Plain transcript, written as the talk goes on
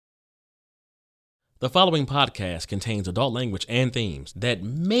The following podcast contains adult language and themes that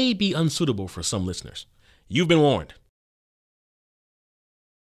may be unsuitable for some listeners. You've been warned.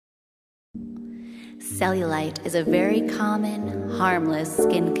 Cellulite is a very common, harmless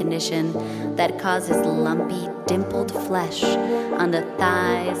skin condition that causes lumpy, dimpled flesh on the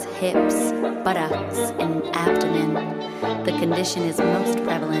thighs, hips, buttocks, and abdomen. The condition is most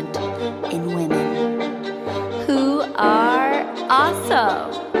prevalent in women who are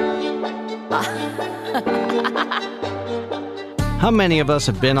also. How many of us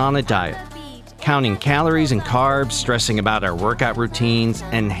have been on a diet? Counting calories and carbs, stressing about our workout routines,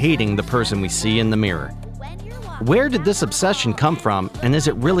 and hating the person we see in the mirror. Where did this obsession come from, and is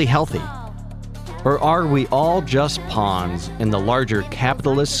it really healthy? Or are we all just pawns in the larger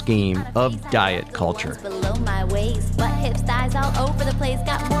capitalist scheme of diet culture?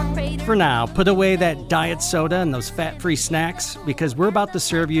 For now, put away that diet soda and those fat-free snacks because we're about to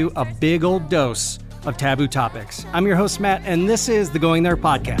serve you a big old dose of taboo topics. I'm your host, Matt, and this is the Going There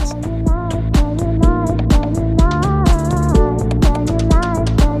podcast.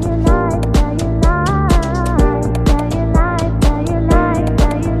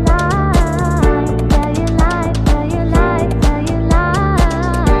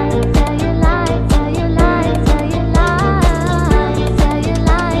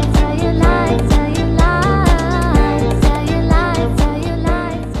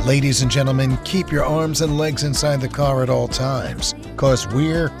 Ladies and gentlemen, keep your arms and legs inside the car at all times, because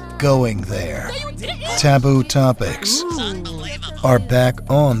we're going there. Taboo topics are back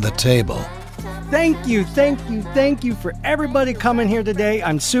on the table. Thank you for everybody coming here today.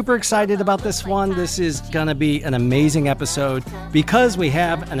 I'm super excited about this one. This is going to be an amazing episode because we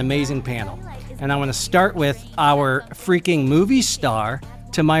have an amazing panel. And I want to start with our freaking movie star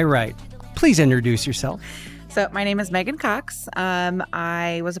to my right. Please introduce yourself. So my name is Megan Cox.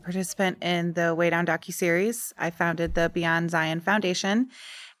 I was a participant in the Way Down docuseries. I founded the Beyond Zion Foundation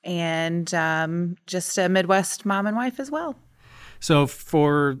and just a Midwest mom and wife as well. So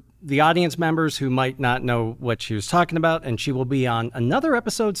for the audience members who might not know what she was talking about, and she will be on another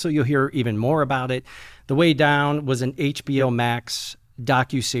episode, so you'll hear even more about it. The Way Down was an HBO Max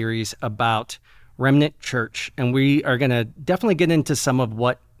docuseries about Remnant Church, and we are going to definitely get into some of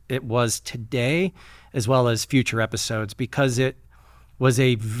what it was today, as well as future episodes, because it was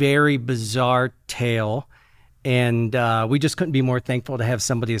a very bizarre tale. And we just couldn't be more thankful to have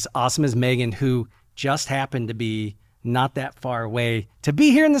somebody as awesome as Megan, who just happened to be not that far away, to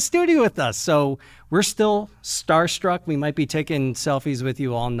be here in the studio with us. So we're still starstruck. We might be taking selfies with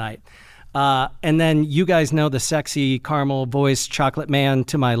you all night. And then you guys know the sexy caramel voiced chocolate man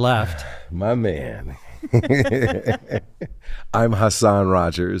to my left. My man. I'm Hassan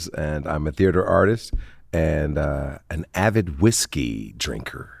Rogers, and I'm a theater artist and an avid whiskey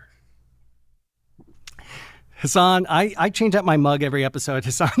drinker. Hassan, I change up my mug every episode.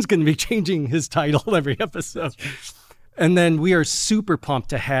 Hassan's going to be changing his title every episode. And then we are super pumped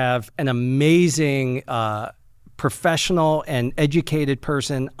to have an amazing professional and educated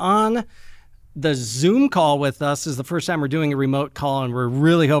person on the Zoom call with us. This is the first time we're doing a remote call, and we're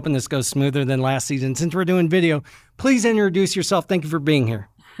really hoping this goes smoother than last season. Since we're doing video, please introduce yourself. Thank you for being here.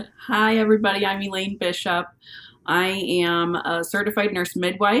 Hi, everybody. I'm Elaine Bishop. I am a certified nurse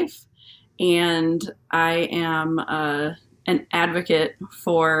midwife, and I am an advocate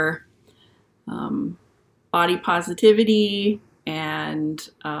for body positivity and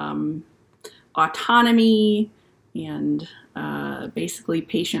autonomy and basically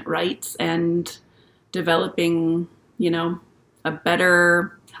patient rights and developing, a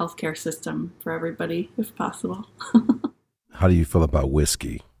better healthcare system for everybody if possible. How do you feel about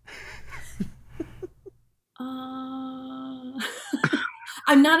whiskey? I'm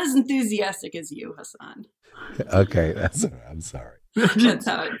not as enthusiastic as you, Hassan. Okay, I'm sorry. That's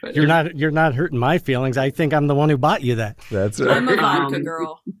how I put it. You're not hurting my feelings. I think I'm the one who bought you that. That's right. I'm a vodka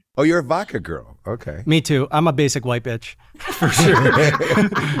girl. Oh, you're a vodka girl. Okay. Me too. I'm a basic white bitch, for sure.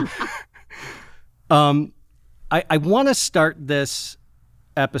 I want to start this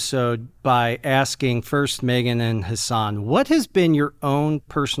episode by asking first Megan and Hassan, what has been your own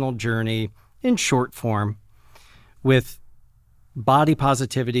personal journey in short form with body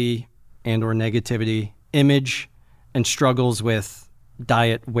positivity and or negativity, image, and struggles with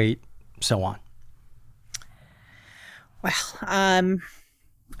diet, weight, so on? Well,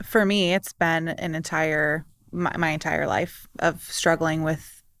 for me, it's been my entire life of struggling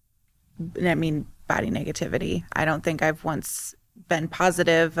with, body negativity. I don't think I've once been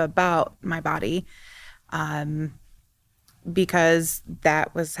positive about my body because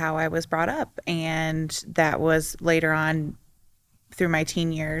that was how I was brought up. And that was later on through my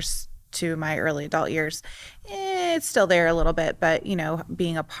teen years to my early adult years. It's still there a little bit, but, you know,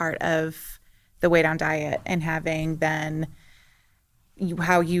 being a part of the Weigh Down diet and having then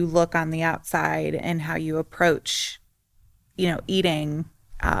how you look on the outside and how you approach, you know, eating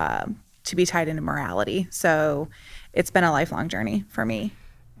to be tied into morality. So it's been a lifelong journey for me.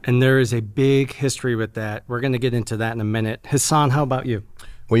 And there is a big history with that. We're going to get into that in a minute. Hassan, how about you?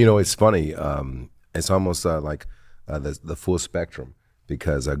 Well, you know, it's funny. It's almost like the full spectrum,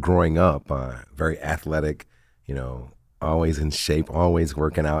 because growing up, very athletic, you know, always in shape, always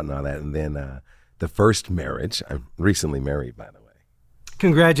working out and all that. And then the first marriage, I'm recently married, by the way.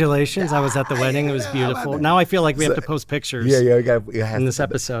 Congratulations. I was at the wedding. It was beautiful. Now I feel like we have to post pictures in this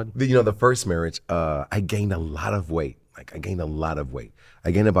episode. You know, the first marriage, I gained a lot of weight. I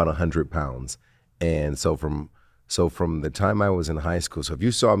gained about 100 pounds. And so from the time I was in high school, so if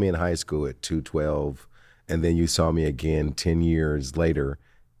you saw me in high school at 212, and then you saw me again 10 years later,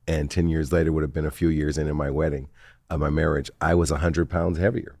 and 10 years later would have been a few years into my wedding, my marriage, I was 100 pounds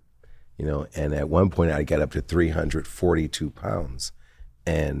heavier, you know, and at one point I got up to 342 pounds.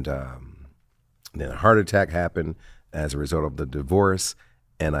 And then a heart attack happened as a result of the divorce,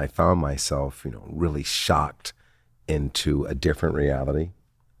 and I found myself, you know, really shocked into a different reality,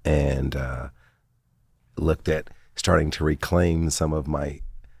 and looked at starting to reclaim some of my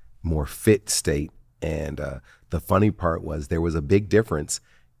more fit state. And the funny part was there was a big difference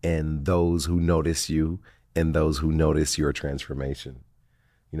in those who notice you and those who notice your transformation.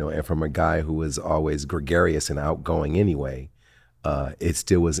 You know, and from a guy who was always gregarious and outgoing anyway, it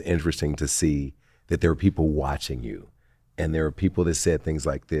still was interesting to see that there were people watching you. And there were people that said things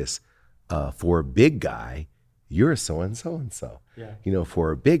like this, for a big guy, you're so-and-so and so. Yeah. You know,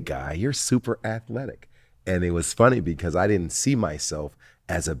 for a big guy, you're super athletic. And it was funny because I didn't see myself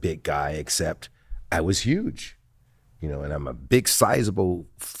as a big guy, except I was huge. You know, and I'm a big, sizable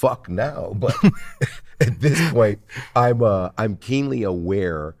fuck now. But at this point, I'm keenly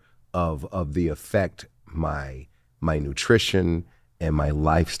aware of the effect my nutrition and my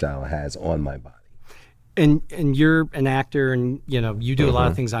lifestyle has on my body. And you're an actor, and you know you do a lot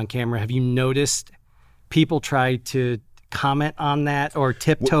of things on camera. Have you noticed people try to comment on that or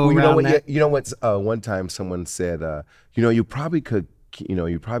tiptoe around that? You know what's one time someone said, you know, you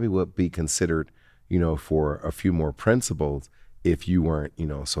probably would be considered, you know, for a few more principals if you weren't, you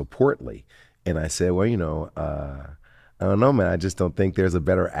know, so portly. And I said, well, you know, I don't know, man. I just don't think there's a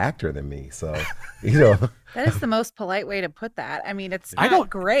better actor than me. So, you know. That is the most polite way to put that. I mean, it's not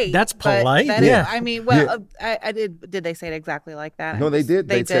great. That's polite. Yeah. I mean, well, yeah. I did they say it exactly like that? No, they did.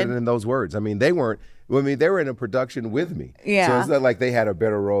 They said it in those words. I mean, they were in a production with me. Yeah. So it's not like they had a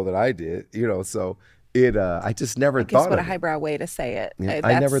better role than I did, you know. So I just never thought of it. What a highbrow way to say it. Yeah,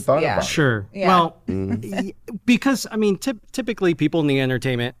 I never thought about it. Sure. Yeah. Well, because, I mean, typically people in the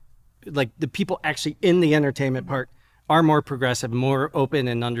entertainment, like the people actually in the entertainment part, are more progressive, more open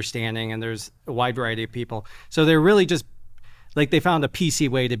and understanding, and there's a wide variety of people. So they're really just, like, they found a PC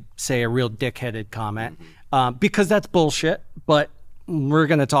way to say a real dick-headed comment, because that's bullshit, but we're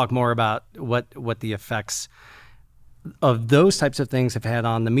going to talk more about what the effects of those types of things have had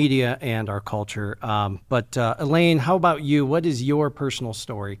on the media and our culture. But Elaine, how about you? What is your personal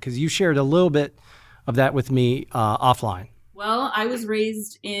story? Because you shared a little bit of that with me offline. Well, I was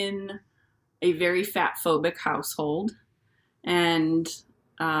raised in a very fat-phobic household, and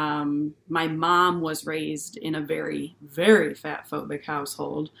my mom was raised in a very, very fat-phobic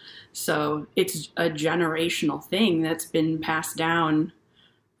household. So it's a generational thing that's been passed down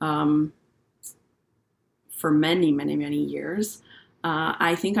for many, many, many years.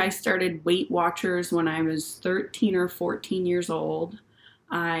 I think I started Weight Watchers when I was 13 or 14 years old.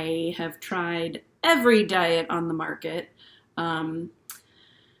 I have tried every diet on the market.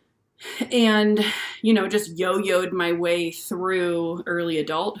 And, you know, just yo-yoed my way through early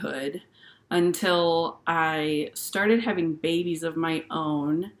adulthood until I started having babies of my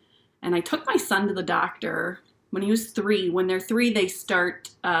own. And I took my son to the doctor when he was 3. When they're 3, they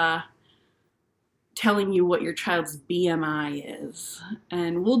start telling you what your child's BMI is.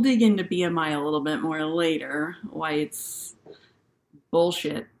 And we'll dig into BMI a little bit more later, why it's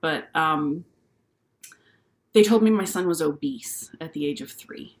bullshit. But they told me my son was obese at the age of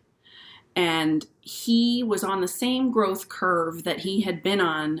 3. And he was on the same growth curve that he had been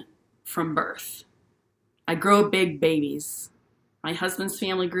on from birth. I grow big babies. My husband's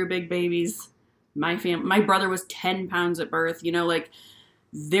family grew big babies. My brother was 10 pounds at birth. You know, like,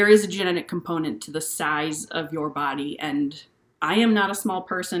 there is a genetic component to the size of your body. And I am not a small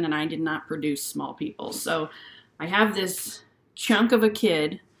person, and I did not produce small people. So I have this chunk of a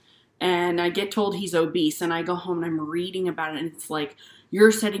kid, and I get told he's obese, and I go home and I'm reading about it, and it's like,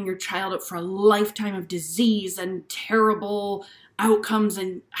 you're setting your child up for a lifetime of disease and terrible outcomes,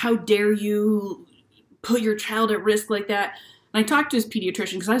 and how dare you put your child at risk like that. And I talked to his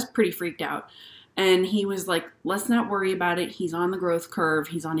pediatrician because I was pretty freaked out. And he was like, let's not worry about it. He's on the growth curve.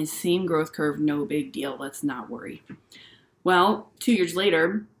 He's on his same growth curve. No big deal. Let's not worry. Well, 2 years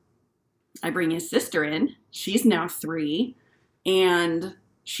later, I bring his sister in. She's now 3, and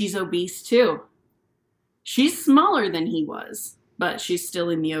she's obese too. She's smaller than he was, but she's still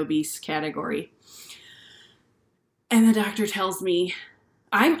in the obese category. And the doctor tells me,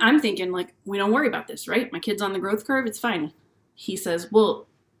 I'm thinking, like, we don't worry about this, right? My kid's on the growth curve. It's fine. He says, well,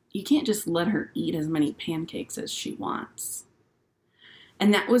 you can't just let her eat as many pancakes as she wants.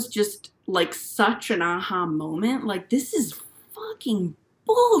 And that was just like such an aha moment. Like, this is fucking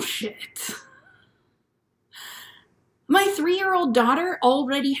bullshit. My 3-year-old daughter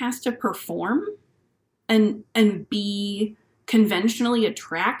already has to perform and be conventionally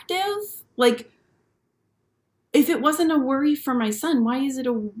attractive. Like, if it wasn't a worry for my son, why is it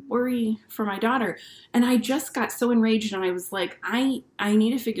a worry for my daughter? And I just got so enraged, and I was like, I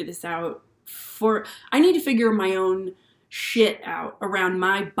need to figure this out. I need to figure my own shit out around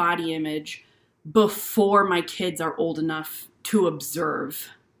my body image before my kids are old enough to observe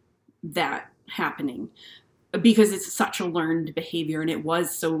that happening. Because it's such a learned behavior, and it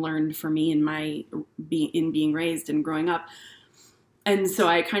was so learned for me in being raised and growing up. And so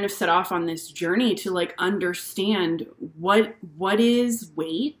I kind of set off on this journey to like understand what is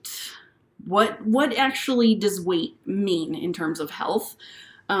weight, what actually does weight mean in terms of health?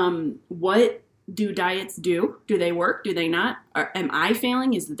 What do diets do? Do they work? Do they not? Am I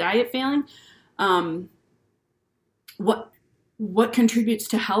failing? Is the diet failing? What contributes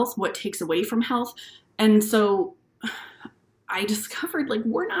to health? What takes away from health? And so I discovered, like,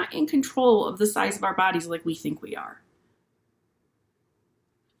 we're not in control of the size of our bodies like we think we are.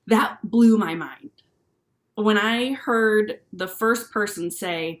 That blew my mind. When I heard the first person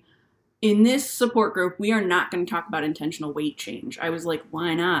say, in this support group, we are not going to talk about intentional weight change, I was like,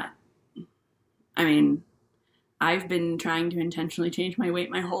 why not? I mean, I've been trying to intentionally change my weight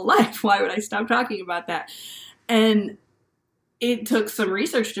my whole life. Why would I stop talking about that? And it took some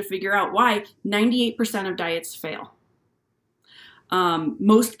research to figure out why 98% of diets fail.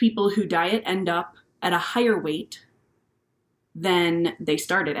 Most people who diet end up at a higher weight than they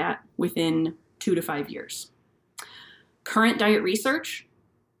started at within 2 to 5 years. Current diet research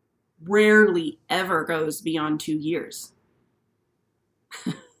rarely ever goes beyond 2 years.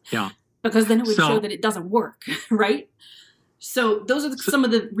 Yeah. Because then it would show that it doesn't work, right? So those are some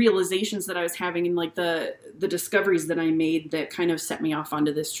of the realizations that I was having, and like the discoveries that I made that kind of set me off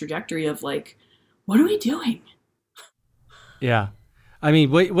onto this trajectory of like, what are we doing? Yeah. I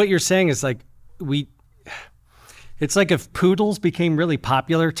mean, what you're saying is like, it's like if poodles became really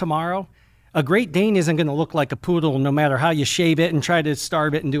popular tomorrow, a Great Dane isn't going to look like a poodle no matter how you shave it and try to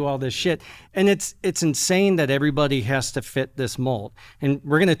starve it and do all this shit. And it's insane that everybody has to fit this mold. And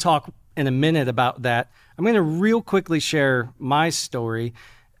we're going to talk in a minute about that. I'm going to real quickly share my story.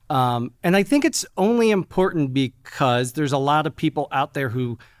 And I think it's only important because there's a lot of people out there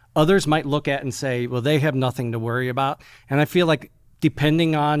who others might look at and say, well, they have nothing to worry about. And I feel like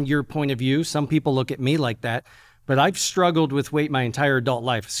depending on your point of view, some people look at me like that. But I've struggled with weight my entire adult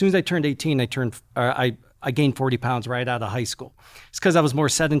life. As soon as I turned 18, I gained 40 pounds right out of high school. It's because I was more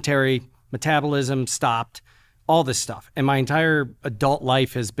sedentary, metabolism stopped, all this stuff. And my entire adult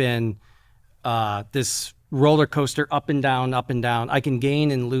life has been this roller coaster, up and down, up and down. I can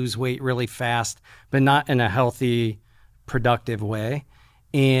gain and lose weight really fast, but not in a healthy, productive way.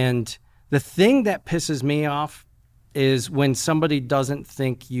 And the thing that pisses me off is when somebody doesn't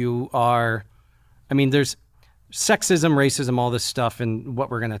think you are, I mean, there's sexism, racism, all this stuff, and what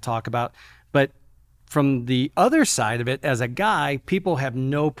we're going to talk about. But from the other side of it, as a guy, people have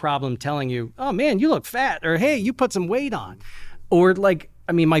no problem telling you, oh man, you look fat, or hey, you put some weight on. Or like,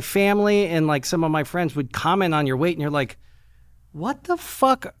 I mean, my family and like some of my friends would comment on your weight, and you're like, what the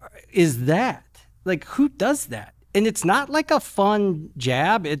fuck is that? Like, who does that? And it's not like a fun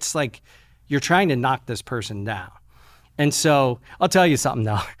jab. It's like you're trying to knock this person down. And so I'll tell you something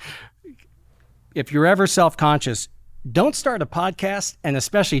though. If you're ever self-conscious, don't start a podcast, and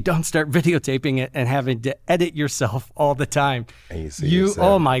especially don't start videotaping it and having to edit yourself all the time. And you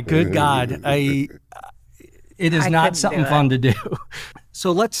oh my good God. It is not something fun to do.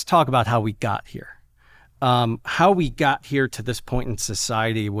 So let's talk about how we got here. How we got here to this point in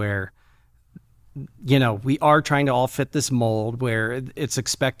society where, you know, we are trying to all fit this mold where it's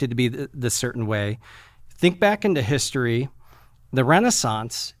expected to be this certain way. Think back into history, the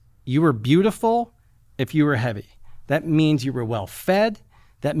Renaissance. You were beautiful if you were heavy. That means you were well fed.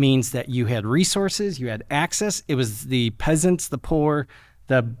 That means that you had resources, you had access. It was the peasants, the poor,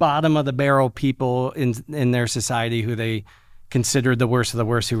 the bottom of the barrel people in their society who they considered the worst of the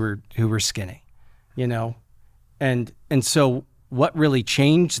worst, who were skinny, you know? And so what really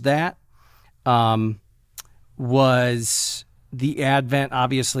changed that was the advent,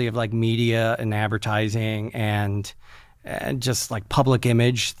 obviously, of like media and advertising and just like public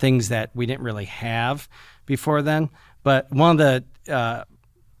image, things that we didn't really have before then. But one of the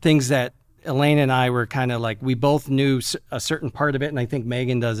things that Elaine and I were kind of like, we both knew a certain part of it, and I think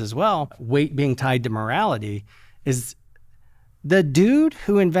Megan does as well, weight being tied to morality, is the dude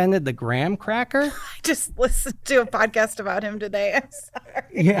who invented the graham cracker. I just listened to a podcast about him today. I'm sorry.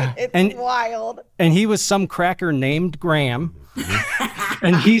 Yeah. It's wild. And he was some cracker named Graham.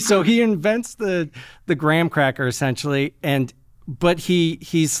 And he invents the graham cracker essentially. But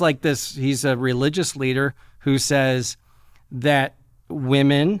he's like this, he's a religious leader who says that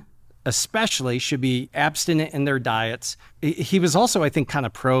women especially should be abstinent in their diets. He was also, I think, kind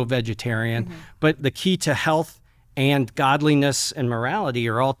of pro-vegetarian, but the key to health and godliness and morality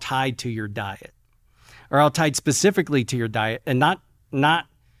are all tied to your diet, are all tied specifically to your diet, and not,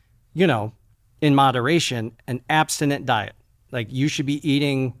 you know, in moderation, an abstinent diet. Like, you should be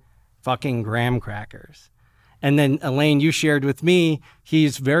eating fucking graham crackers. And then, Elaine, you shared with me,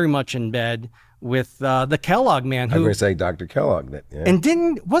 he's very much in bed with the Kellogg man. I was going to say Dr. Kellogg. Yeah. And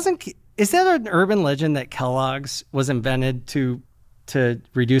is that an urban legend that Kellogg's was invented to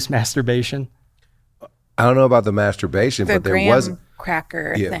reduce masturbation? I don't know about the masturbation, but there was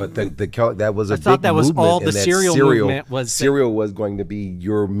cracker. Yeah, thing. but the Kellogg, that was a big thought that was movement, all the and that cereal movement was. Cereal was going to be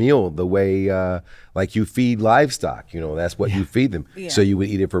your meal, the way like you feed livestock. You know, that's what you feed them. Yeah. So you would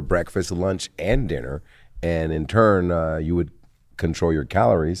eat it for breakfast, lunch, and dinner, and in turn, you would control your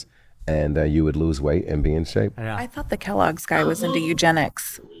calories, and you would lose weight and be in shape. Yeah. I thought the Kellogg's guy was into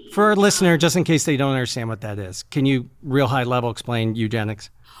eugenics. For our listener, just in case they don't understand what that is, can you real high level explain eugenics?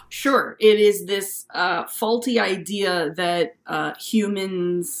 Sure. It is this faulty idea that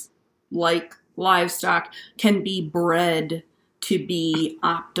humans, like livestock, can be bred to be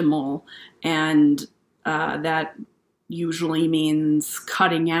optimal. And that usually means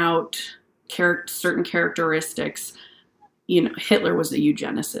cutting out certain characteristics. You know, Hitler was a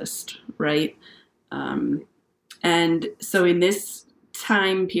eugenicist, right? And so in this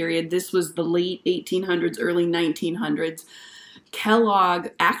time period, this was the late 1800s, early 1900s, Kellogg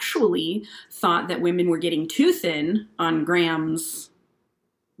actually thought that women were getting too thin on Graham's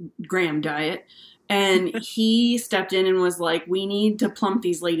Graham diet. And he stepped in and was like, we need to plump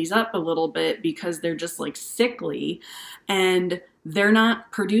these ladies up a little bit because they're just like sickly. And they're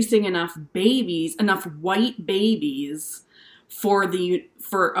not producing enough babies, enough white babies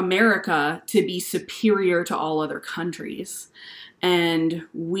for America to be superior to all other countries. And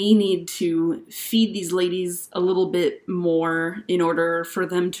we need to feed these ladies a little bit more in order for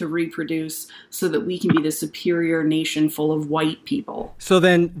them to reproduce so that we can be the superior nation full of white people. So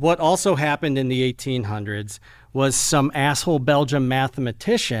then what also happened in the 1800s was some asshole Belgian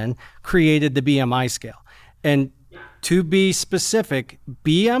mathematician created the BMI scale. And to be specific,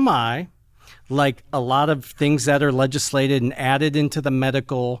 BMI, like a lot of things that are legislated and added into the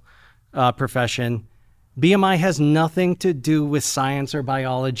medical profession, BMI has nothing to do with science or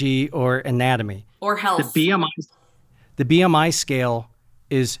biology or anatomy. Or health. The BMI scale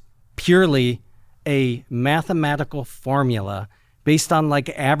is purely a mathematical formula based on like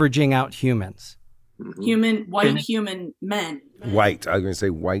averaging out humans. White human men. White. I was going to say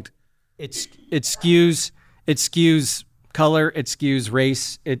white. It skews color, it skews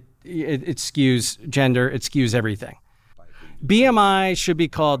race, it skews gender, it skews everything. BMI should be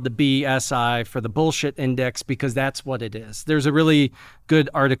called the BSI for the bullshit index because that's what it is. There's a really good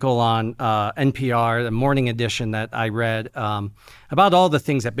article on NPR, the morning edition that I read about all the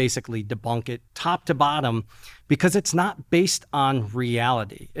things that basically debunk it top to bottom because it's not based on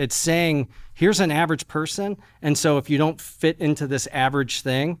reality. It's saying, here's an average person, and so if you don't fit into this average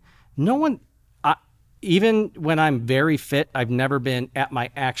thing, no one, even when I'm very fit, I've never been at my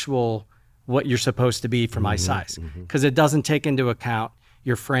actual what you're supposed to be for my size, because it doesn't take into account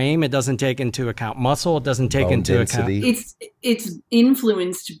your frame, it doesn't take into account muscle, it doesn't take into account. It's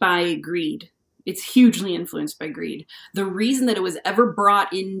influenced by greed. It's hugely influenced by greed. The reason that it was ever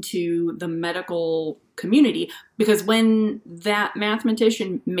brought into the medical community, because when that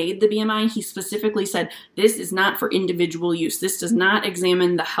mathematician made the BMI, he specifically said, this is not for individual use. This does not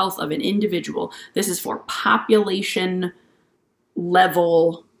examine the health of an individual. This is for population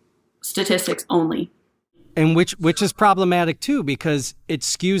level statistics only. And which is problematic too, because it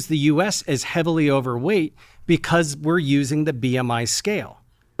skews the U.S. as heavily overweight because we're using the BMI scale.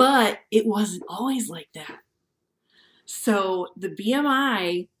 But it wasn't always like that. So the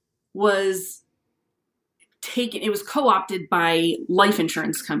BMI was taken, it was co-opted by life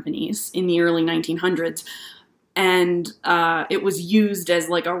insurance companies in the early 1900s. And it was used as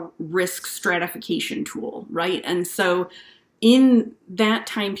like a risk stratification tool, right? And so in that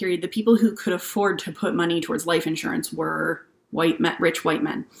time period, the people who could afford to put money towards life insurance were rich white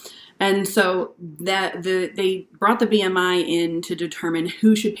men. And so they brought the BMI in to determine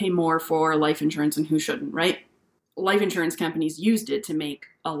who should pay more for life insurance and who shouldn't, right? Life insurance companies used it to make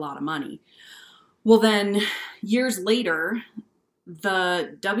a lot of money. Well, then years later,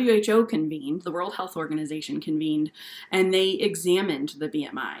 the WHO convened, the World Health Organization convened, and they examined the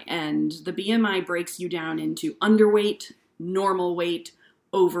BMI. And the BMI breaks you down into underweight, normal weight,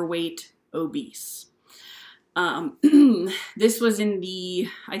 overweight, obese. This was in the,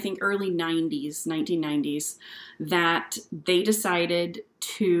 I think, early 1990s, that they decided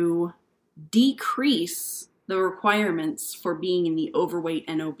to decrease the requirements for being in the overweight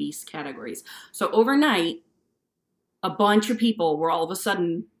and obese categories. So overnight, a bunch of people were all of a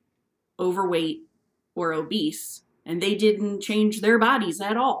sudden overweight or obese, and they didn't change their bodies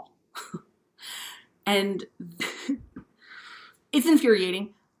at all. And it's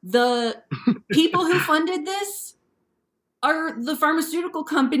infuriating. The people who funded this are the pharmaceutical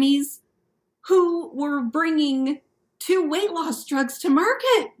companies who were bringing 2 weight loss drugs to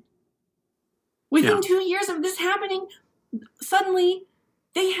market. Within 2 years of this happening, suddenly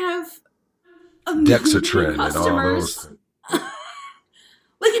they have a Dexatrin million and all customers. those.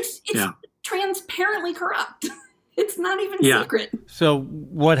 Like it's transparently corrupt. It's not even secret. So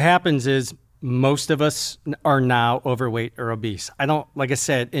what happens is most of us are now overweight or obese. I don't, like I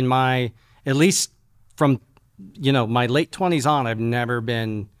said, in my, at least from, my late 20s on, I've never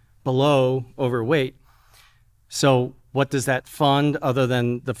been below overweight. So what does that fund other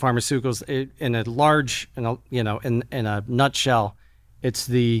than the pharmaceuticals? In a nutshell, it's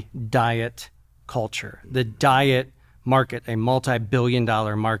the diet culture, the diet market, a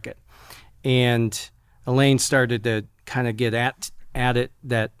multi-billion-dollar market. And Elaine started to kind of get at it,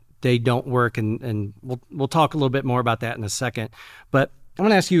 that they don't work, and we'll talk a little bit more about that in a second. But I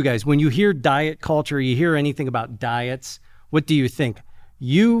want to ask you guys, when you hear diet culture, you hear anything about diets, what do you think?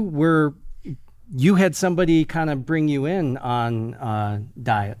 You had somebody kind of bring you in on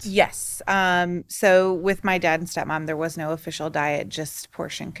diets. Yes. So with my dad and stepmom, there was no official diet, just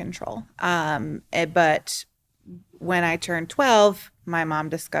portion control. But when I turned 12, my mom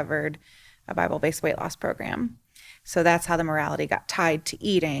discovered a Bible-based weight loss program. So that's how the morality got tied to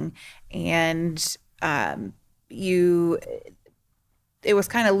eating. And it was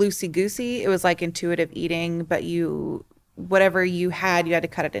kind of loosey-goosey. It was like intuitive eating, but whatever you had to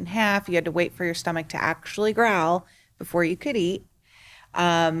cut it in half. You had to wait for your stomach to actually growl before you could eat,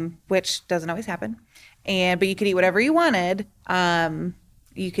 which doesn't always happen. But you could eat whatever you wanted.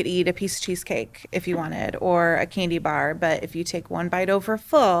 You could eat a piece of cheesecake if you wanted, or a candy bar. But if you take one bite over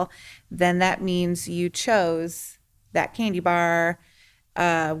full, then that means you chose that candy bar,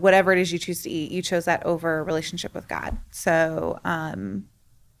 whatever it is you choose to eat. You chose that over a relationship with God. So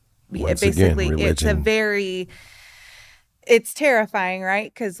it's terrifying,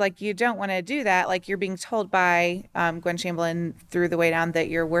 right? Because you don't want to do that. You're being told by Gwen Chamberlain through The Way Down that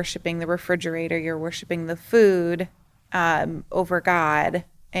you're worshiping the refrigerator, you're worshiping the food over God,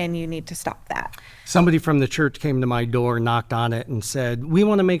 and you need to stop that. Somebody from the church came to my door, knocked on it, and said, "We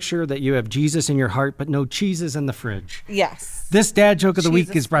want to make sure that you have Jesus in your heart, but no cheeses in the fridge." Yes. This dad joke of the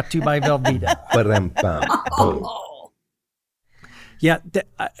week is brought to you by Velveeta. Yeah,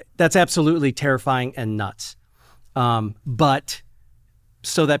 that's absolutely terrifying and nuts. But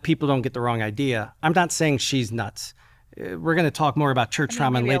so that people don't get the wrong idea, I'm not saying she's nuts. We're going to talk more about church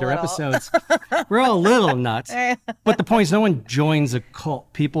trauma in later episodes. We're all a little nuts. But the point is, no one joins a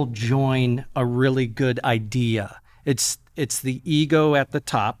cult. People join a really good idea. It's the ego at the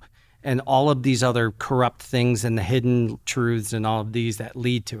top and all of these other corrupt things and the hidden truths and all of these that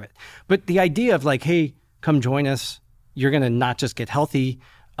lead to it. But the idea of hey, come join us. You're going to not just get healthy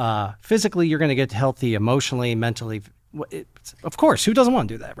physically, you're going to get healthy emotionally, mentally. Of course, who doesn't want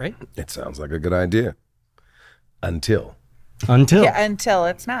to do that, right? It sounds like a good idea. Until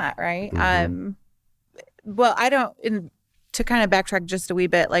it's not, right? Mm-hmm. Well, I don't, to kind of backtrack just a wee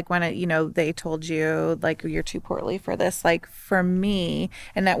bit, when they told you you're too poorly for this, for me,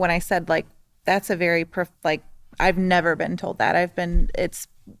 and that when I said that's a very I've never been told that. It's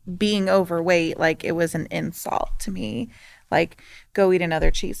being overweight, it was an insult to me. Like, go eat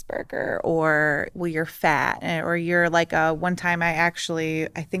another cheeseburger, or, well, you're fat, or you're like, one time I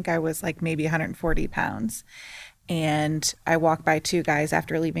think I was like maybe 140 pounds. And I walked by 2 guys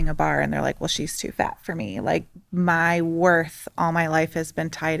after leaving a bar, and they're like, well, she's too fat for me. Like, my worth all my life has been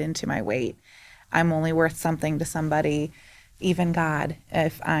tied into my weight. I'm only worth something to somebody, even God,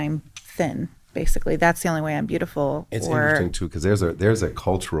 if I'm thin. Basically, that's the only way I'm beautiful. It's interesting too, because there's a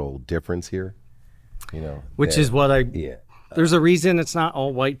cultural difference here, which is what there's a reason it's not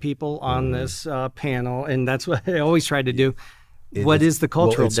all white people on this panel, and that's what I always try to do. What is the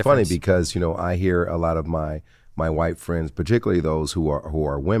cultural difference? It's funny because I hear a lot of my white friends, particularly those who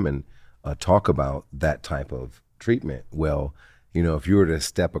are women, talk about that type of treatment. Well, if you were to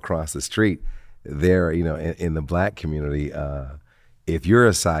step across the street there, in the black community, if you're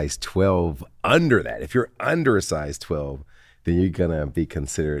a size 12 under that, if you're under a size 12, then you're gonna be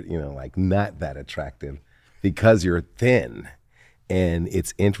considered, like not that attractive because you're thin. And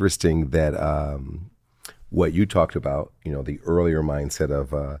it's interesting that what you talked about, the earlier mindset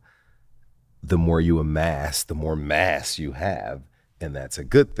of the more you amass, the more mass you have, and that's a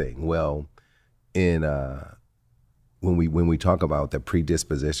good thing. Well, in when we talk about the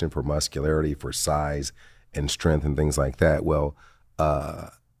predisposition for muscularity, for size and strength and things like that, well,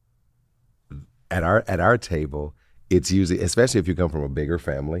 at our table, it's usually, especially if you come from a bigger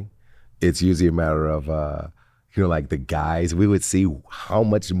family, it's usually a matter of like the guys, we would see how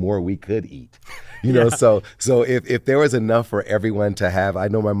much more we could eat. So if there was enough for everyone to have, I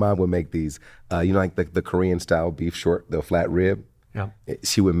know my mom would make these, like the Korean style beef short, the flat rib. Yeah.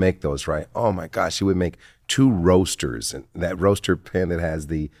 She would make those, right? Oh my gosh, she would make 2 roasters, and that roaster pan that has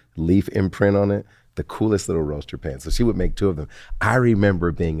the leaf imprint on it, the coolest little roaster pan. So she would make 2 of them. I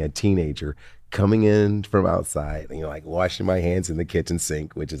remember being a teenager coming in from outside, like washing my hands in the kitchen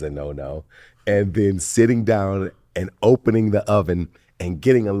sink, which is a no-no, and then sitting down and opening the oven and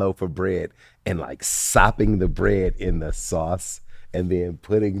getting a loaf of bread and like sopping the bread in the sauce and then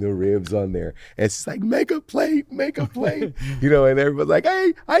putting the ribs on there. And she's like, make a plate. And everybody's like,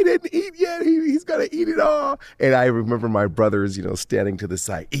 hey, I didn't eat yet. He's gonna eat it all. And I remember my brothers, standing to the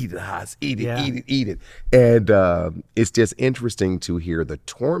side, eat it, Haas, eat it. And it's just interesting to hear the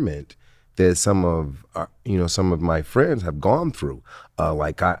torment that some of my friends have gone through.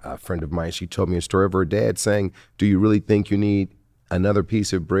 A friend of mine, she told me a story of her dad saying, do you really think you need another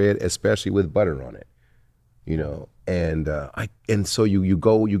piece of bread, especially with butter on it? And so you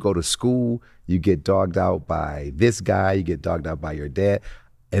go to school, you get dogged out by this guy, you get dogged out by your dad,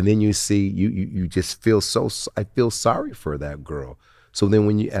 and then you see you just feel I feel sorry for that girl. So then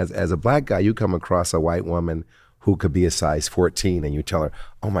when you as a black guy, you come across a white woman who could be a size 14, and you tell her,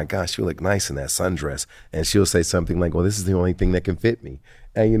 oh my gosh, you look nice in that sundress, and she'll say something like, well, this is the only thing that can fit me,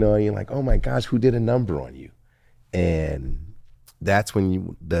 and you're like, oh my gosh, who did a number on you? And that's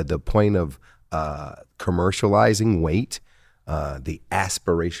when the point of commercializing weight, the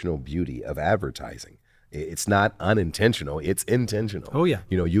aspirational beauty of advertising. It's not unintentional, it's intentional. Oh yeah.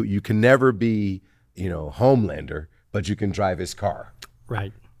 You can never be, Homelander, but you can drive his car.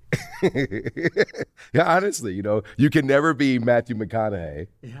 Right. Yeah, honestly, you can never be Matthew McConaughey.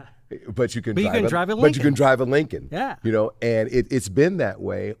 Yeah. But you can drive a Lincoln. But you can drive a Lincoln. Yeah. And it's been that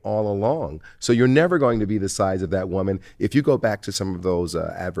way all along. So you're never going to be the size of that woman. If you go back to some of those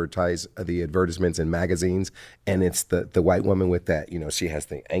the advertisements in magazines, and it's the white woman with that, she has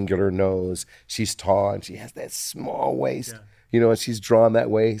the angular nose, she's tall, and she has that small waist, and she's drawn that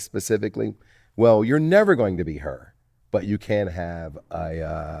way specifically. Well, you're never going to be her, but you can have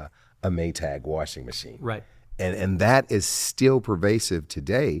a Maytag washing machine. Right. And that is still pervasive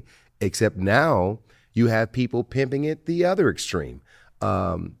today, except now you have people pimping it the other extreme.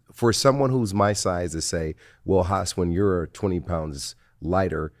 For someone who's my size to say, well, Haas, when you're 20 pounds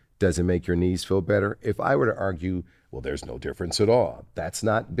lighter, does it make your knees feel better? If I were to argue, well, there's no difference at all, that's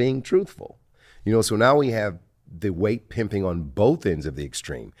not being truthful. So now we have the weight pimping on both ends of the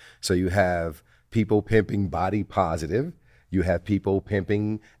extreme. So you have people pimping body positive, you have people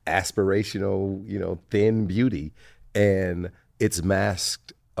pimping aspirational, thin beauty, and it's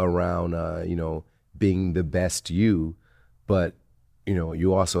masked around, being the best you. But,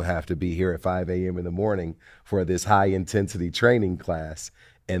 you also have to be here at 5 a.m. in the morning for this high intensity training class.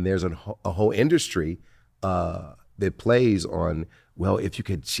 And there's a whole industry that plays on, well, if you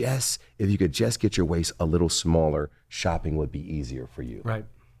could just get your waist a little smaller, shopping would be easier for you. Right.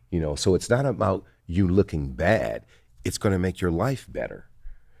 So it's not about you looking bad. It's going to make your life better.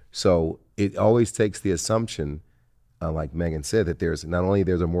 So it always takes the assumption, like Megan said, that there's not only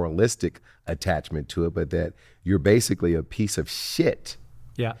there's a moralistic attachment to it, but that you're basically a piece of shit.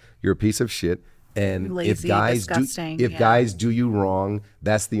 Yeah. You're a piece of shit, And Lazy, if guys disgusting, if yeah. guys do you wrong,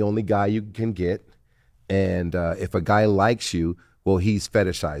 that's the only guy you can get. And if a guy likes you, well, he's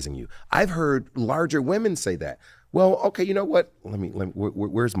fetishizing you. I've heard larger women say that. Well, okay, you know what?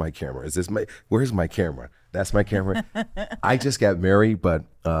 Where's my camera? Where's my camera? That's my camera. I just got married, but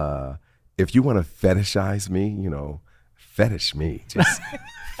if you want to fetishize me, fetish me. Just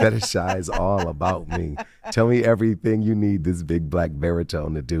fetishize all about me. Tell me everything you need this big black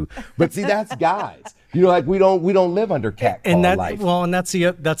baritone to do. But see, that's guys. Like we don't live under catcall life. Well, and that's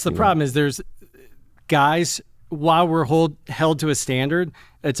the problem is there's guys, while we're held to a standard,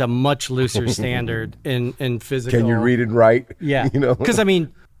 it's a much looser standard in physical. Can you read it right? Yeah. Because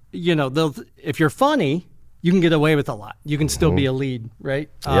if you're funny, you can get away with a lot. You can still be a lead, right?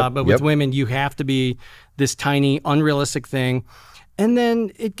 But with women, you have to be this tiny, unrealistic thing. And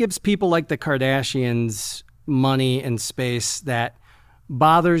then it gives people like the Kardashians money and space that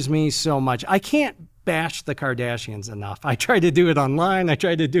bothers me so much. I can't bash the Kardashians enough. I try to do it online. I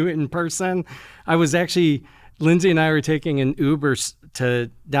try to do it in person. Lindsay and I were taking an Uber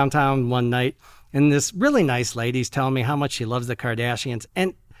to downtown one night, and this really nice lady's telling me how much she loves the Kardashians.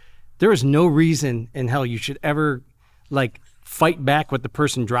 And there is no reason in hell you should ever fight back with the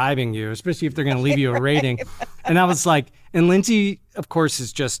person driving you, especially if they're going to leave you a rating. And I was like, and Lindsay, of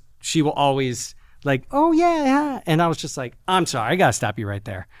course, she will always oh yeah. And I was just like, I'm sorry, I got to stop you right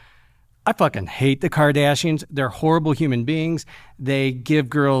there. I fucking hate the Kardashians. They're horrible human beings. They give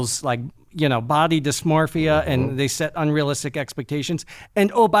girls body dysmorphia, and they set unrealistic expectations.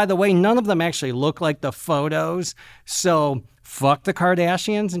 And oh, by the way, none of them actually look like the photos. So fuck the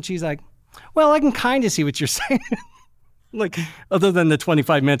Kardashians. And she's like, well, I can kind of see what you're saying. Other than the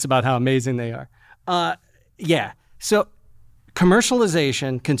 25 minutes about how amazing they are. Yeah. So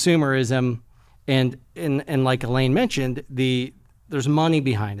commercialization, consumerism, and like Elaine mentioned, there's money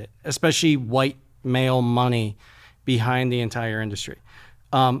behind it, especially white male money behind the entire industry.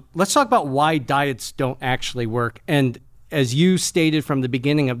 Let's talk about why diets don't actually work. And as you stated from the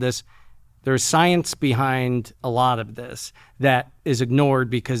beginning of this, there's science behind a lot of this that is ignored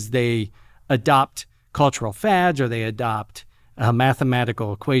because they adopt cultural fads or they adopt a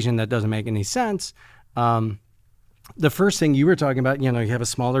mathematical equation that doesn't make any sense. The first thing you were talking about, you have a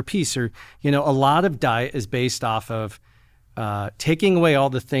smaller piece, or, a lot of diet is based off of taking away all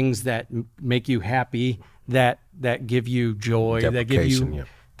the things that make you happy, that give you joy,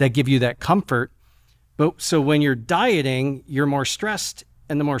 that give you that comfort. But so when you're dieting, you're more stressed,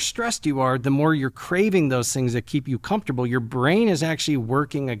 and the more stressed you are, the more you're craving those things that keep you comfortable. Your brain is actually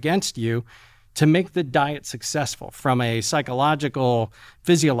working against you to make the diet successful from a psychological,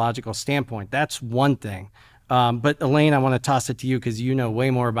 physiological standpoint. That's one thing. But Elaine, I want to toss it to you because you know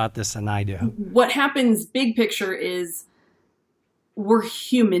way more about this than I do. What happens big picture is we're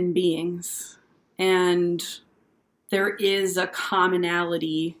human beings, and there is a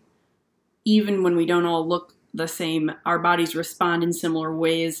commonality. Even when we don't all look the same, our bodies respond in similar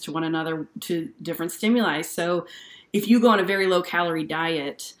ways to one another, to different stimuli. So if you go on a very low calorie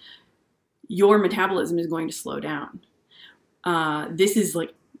diet, your metabolism is going to slow down. This is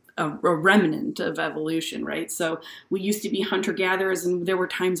like a remnant of evolution, right? So we used to be hunter-gatherers, and there were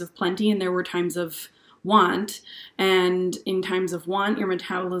times of plenty and there were times of want. And in times of want, your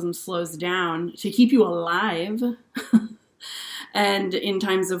metabolism slows down to keep you alive. And in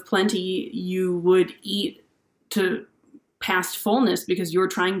times of plenty, you would eat to past fullness because you're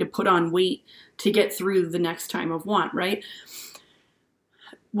trying to put on weight to get through the next time of want, right?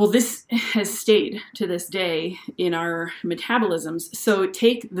 Well, this has stayed to this day in our metabolisms. So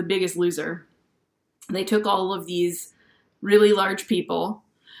take The Biggest Loser. They took all of these really large people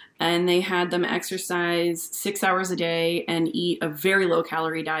and they had them exercise 6 hours a day and eat a very low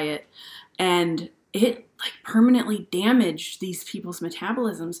calorie diet. And it permanently damaged these people's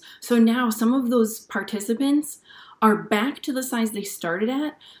metabolisms. So now some of those participants are back to the size they started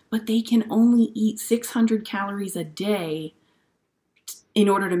at, but they can only eat 600 calories a day in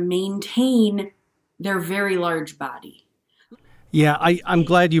order to maintain their very large body. Yeah, I'm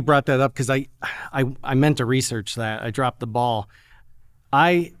glad you brought that up because I meant to research that. I dropped the ball.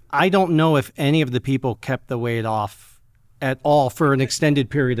 I don't know if any of the people kept the weight off at all for an extended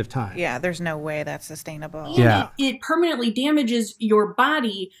period of time. Yeah, there's no way that's sustainable. Yeah. It permanently damages your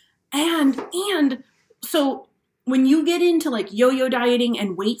body. And so when you get into yo-yo dieting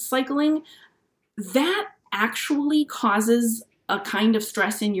and weight cycling, that actually causes a kind of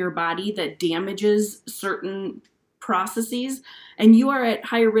stress in your body that damages certain processes, and you are at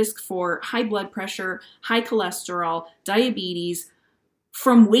higher risk for high blood pressure, high cholesterol, diabetes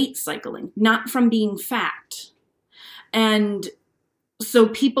from weight cycling, not from being fat. And So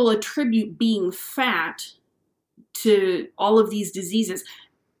people attribute being fat to all of these diseases.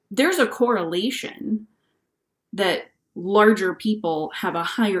 There's a correlation that larger people have a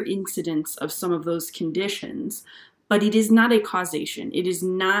higher incidence of some of those conditions, but it is not a causation. It is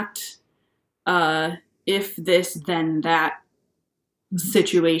not if this, then that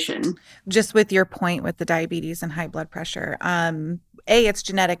situation. Just with your point with the diabetes and high blood pressure, it's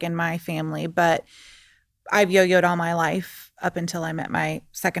genetic in my family, but I've yo-yoed all my life up until I met my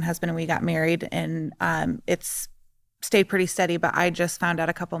second husband and we got married, and it's stayed pretty steady, but I just found out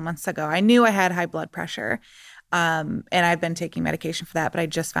a couple months ago. I knew I had high blood pressure, and I've been taking medication for that, but I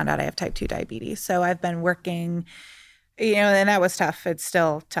just found out I have type 2 diabetes. So I've been working, and that was tough. It's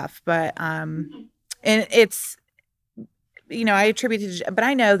still tough, but and it's, I attribute it to, but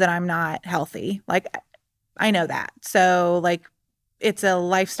I know that I'm not healthy. Like, I know that. So like, it's a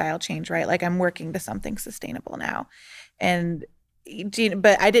lifestyle change, right? Like, I'm working to something sustainable now.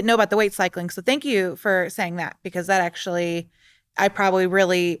 But I didn't know about the weight cycling. So thank you for saying that, because that actually, I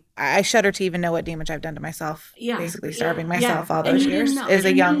shudder to even know what damage I've done to myself. Yeah. Basically starving myself all those years as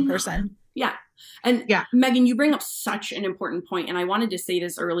a young person. Yeah. And Megan, you bring up such an important point. And I wanted to say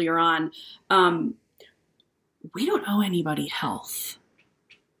this earlier on. We don't owe anybody health.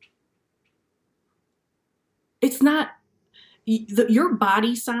 It's not, your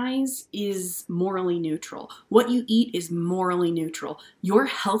body size is morally neutral. What you eat is morally neutral. Your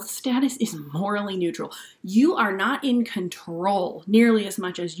health status is morally neutral. You are not in control nearly as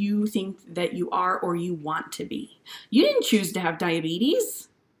much as you think that you are or you want to be. You didn't choose to have diabetes.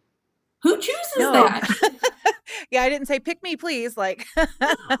 Who chooses that? Yeah, I didn't say, pick me, please. Like,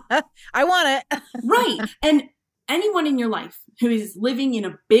 I want it. Right. And anyone in your life who is living in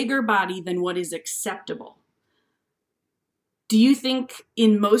a bigger body than what is acceptable, do you think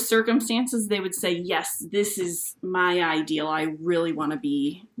in most circumstances they would say, yes, this is my ideal. I really want to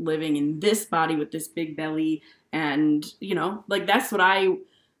be living in this body with this big belly. And, like that's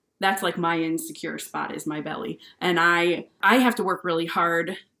like my insecure spot is my belly. And I have to work really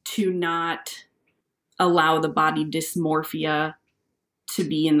hard to not allow the body dysmorphia to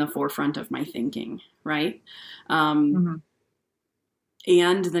be in the forefront of my thinking, right? And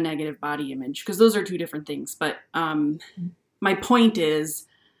the negative body image, because those are two different things. But my point is,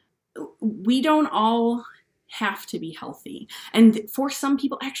 we don't all have to be healthy. And for some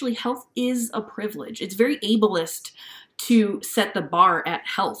people, actually, health is a privilege. It's very ableist to set the bar at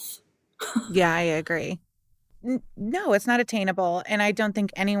health. Yeah, I agree. No, it's not attainable. And I don't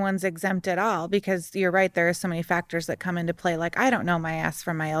think anyone's exempt at all, because you're right. There are so many factors that come into play. Like, I don't know my ass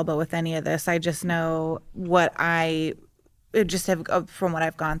from my elbow with any of this. I just know what I just have from what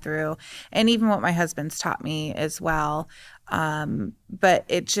I've gone through, and even what my husband's taught me as well. But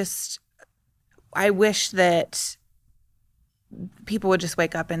it just, I wish that people would just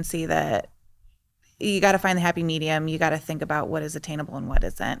wake up and see that you got to find the happy medium. You got to think about what is attainable and what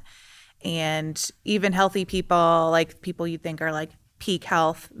isn't. And even healthy people, like people you think are like peak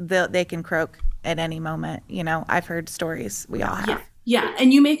health, they can croak at any moment. I've heard stories. We all have. Yeah.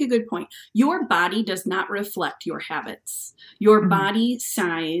 And you make a good point. Your body does not reflect your habits. Your body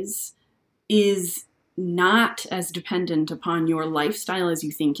size is not as dependent upon your lifestyle as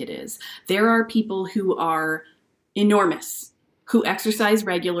you think it is. There are people who are enormous, who exercise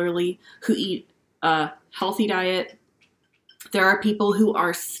regularly, who eat a healthy diet. There are people who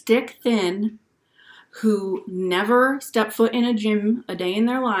are stick thin, who never step foot in a gym a day in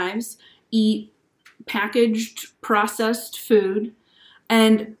their lives, eat packaged, processed food,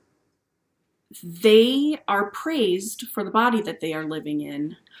 and they are praised for the body that they are living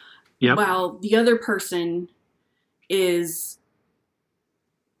in. Yep. While the other person is,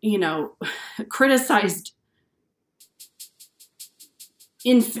 criticized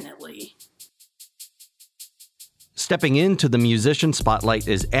infinitely. Stepping into the musician spotlight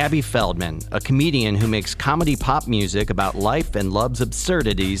is Abby Feldman, a comedian who makes comedy pop music about life and love's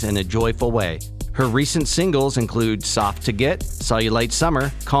absurdities in a joyful way. Her recent singles include Soft to Get, Cellulite Summer,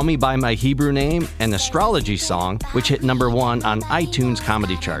 Call Me By My Hebrew Name, and Astrology Song, which hit #1 on iTunes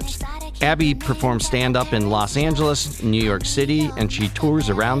comedy charts. Abby performs stand-up in Los Angeles, New York City, and she tours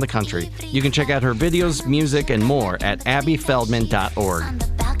around the country. You can check out her videos, music, and more at abbyfeldman.org.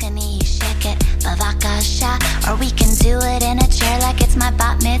 Or we can do it in a chair like it's my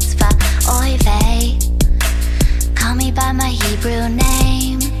bat mitzvah. Oy vey, call me by my Hebrew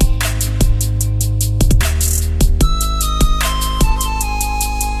name.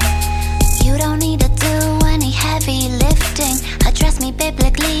 You don't need to do any heavy lifting. Address me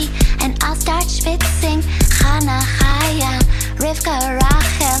biblically and I'll start schwitzing. Chana, Chaya, Rivka,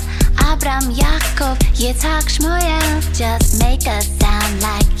 Rachel, Abram, Yaakov, Yitzhak, Shmuel. Just make a sound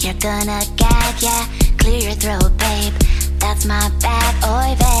gonna gag, yeah. Clear your throat, babe. That's my bad,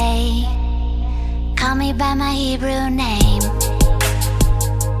 oy vey. Call me by my Hebrew name.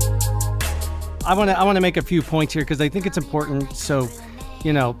 I want to make a few points here because I think it's important. So,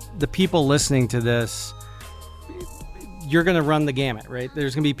 the people listening to this, you're going to run the gamut, right?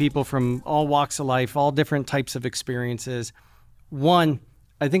 There's going to be people from all walks of life, all different types of experiences. One,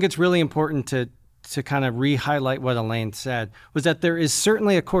 I think it's really important to kind of re-highlight what Elaine said, was that there is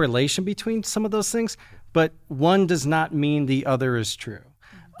certainly a correlation between some of those things, but one does not mean the other is true.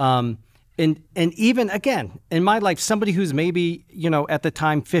 And even, again, in my life, somebody who's maybe, at the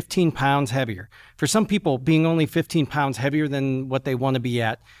time 15 pounds heavier. For some people, being only 15 pounds heavier than what they want to be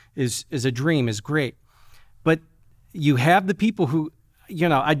at is a dream, is great. But you have the people who,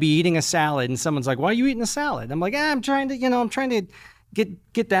 I'd be eating a salad and someone's like, why are you eating a salad? I'm like, I'm trying to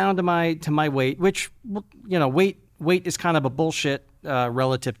get down to my weight, which, weight is kind of a bullshit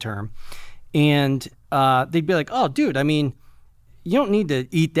relative term. And they'd be like, oh, dude, you don't need to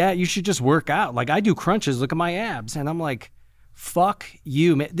eat that. You should just work out. Like, I do crunches. Look at my abs. And I'm like, fuck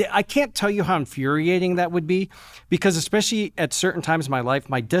you, man. I can't tell you how infuriating that would be, because especially at certain times in my life,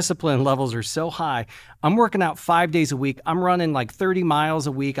 my discipline levels are so high. I'm working out 5 days a week. I'm running like 30 miles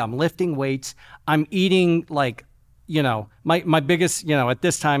a week. I'm lifting weights. I'm eating like, my biggest, at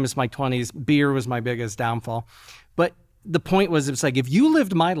this time is my 20s, beer was my biggest downfall. But the point was, it's like, if you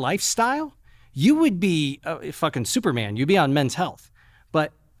lived my lifestyle, you would be a fucking Superman. You'd be on Men's Health.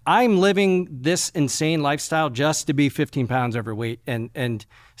 But I'm living this insane lifestyle just to be 15 pounds overweight, and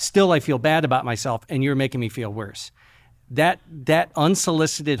still I feel bad about myself, and you're making me feel worse. That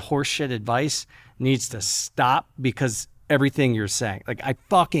unsolicited horseshit advice needs to stop, because everything you're saying, like, I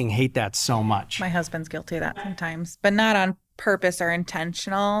fucking hate that so much. My husband's guilty of that sometimes, but not on purpose or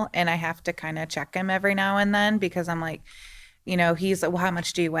intentional, and I have to kind of check him every now and then, because I'm like, he's like, well, how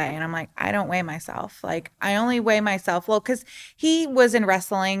much do you weigh? And I'm like, I don't weigh myself. Like, I only weigh myself. Well, because he was in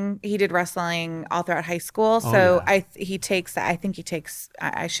wrestling. He did wrestling all throughout high school. So I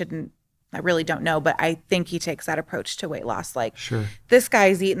really don't know, but I think he takes that approach to weight loss. Like, sure, this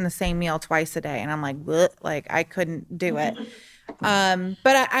guy's eating the same meal twice a day. And I'm like, bleh, like, I couldn't do it. But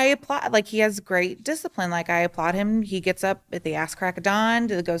I applaud, like, he has great discipline. Like, I applaud him. He gets up at the ass crack of dawn,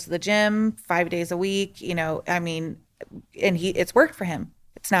 goes to the gym 5 days a week, and it's worked for him.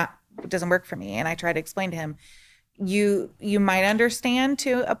 It doesn't work for me. And I try to explain to him, you might understand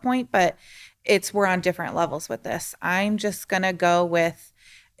to a point, but we're on different levels with this. I'm just going to go with,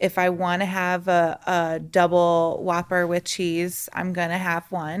 if I want to have a double Whopper with cheese, I'm going to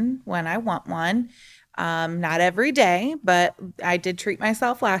have one when I want one. Not every day, but I did treat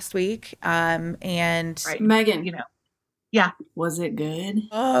myself last week. And right. Megan, yeah. Was it good?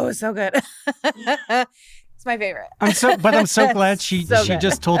 Oh, it was so good. It's my favorite. I'm so glad she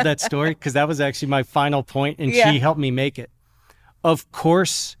just told that story, because that was actually my final point, and she helped me make it. Of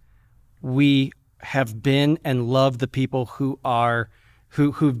course, we have been and love the people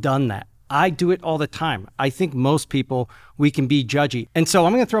who've done that. I do it all the time. I think most people, we can be judgy. And so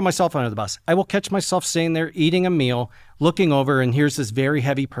I'm going to throw myself under the bus. I will catch myself sitting there eating a meal, looking over, and here's this very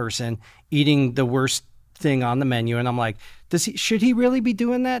heavy person eating the worst thing on the menu. And I'm like, should he really be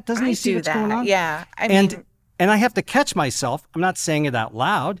doing that? Doesn't he see what's going on? Yeah. And I have to catch myself. I'm not saying it out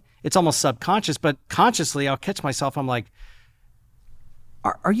loud. It's almost subconscious, but consciously I'll catch myself. I'm like,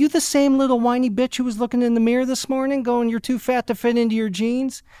 are you the same little whiny bitch who was looking in the mirror this morning going, you're too fat to fit into your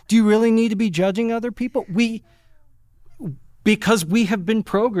jeans? Do you really need to be judging other people? Because we have been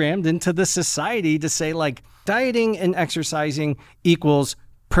programmed into this society to say, like, dieting and exercising equals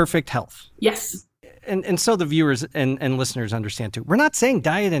perfect health. Yes. And so the viewers and listeners understand too. We're not saying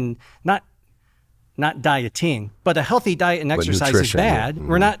diet and not dieting, but a healthy diet and exercise is bad.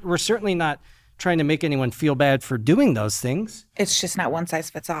 Mm-hmm. We're certainly not trying to make anyone feel bad for doing those things. It's just not one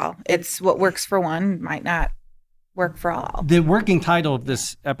size fits all. It's what works for one might not work for all. The working title of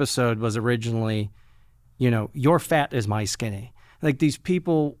this episode was originally, your fat is my skinny. Like, these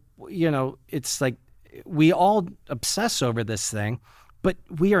people, it's like we all obsess over this thing, but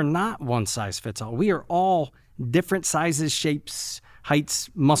we are not one size fits all. We are all different sizes, shapes,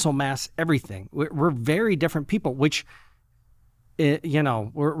 heights, muscle mass, everything. We're very different people, which,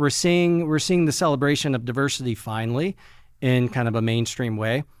 we're seeing the celebration of diversity finally in kind of a mainstream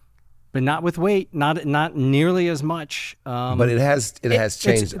way, but not with weight, not nearly as much. But it has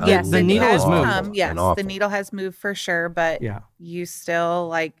changed. Yes, the needle has moved. Yes, the needle has moved for sure, but you still,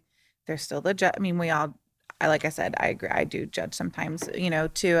 like, there's still the we all, like I said, I agree. I do judge sometimes,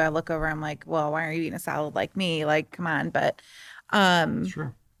 too. I look over, I'm like, well, why aren't you eating a salad like me? Like, come on. But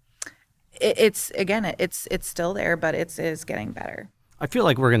sure. It's still there, but it is getting better. I feel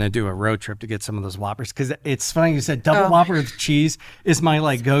like we're going to do a road trip to get some of those Whoppers, because it's funny you said double Whopper with cheese is my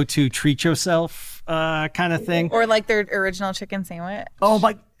like go-to treat yourself kind of thing. Or like their original chicken sandwich. Oh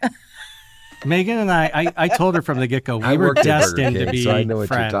my. Megan and I told her from the get-go, we were destined to be so I know what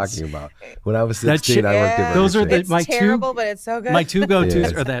friends. you're talking about. When I was 16, I worked at Those are Burger King. It's terrible, but it's so good. My two go-tos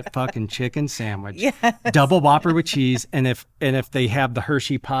Yes. are that fucking chicken sandwich, Yes. double Whopper with cheese, and if they have the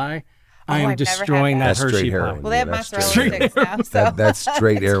Hershey pie, I am I've never had destroying that. that That's Hershey straight pie. heroin. Well, they have That's mozzarella straight sticks now, so. That's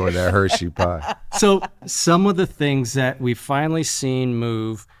straight air with that Hershey pie. So some of the things that we've finally seen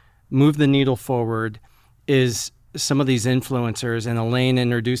move the needle forward is some of these influencers, and Elaine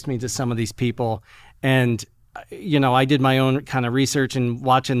introduced me to some of these people, and I did my own kind of research and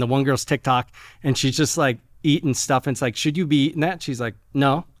watching the one girl's TikTok, and she's just like eating stuff, and it's like, should you be eating that? She's like,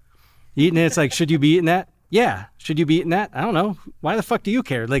 no. Eating it, it's like, should you be eating that? Yeah. Should you be eating that? I don't know. Why the fuck do you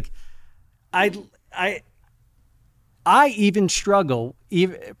care? Like, I even struggle,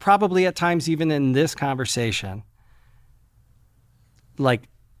 probably at times even in this conversation, like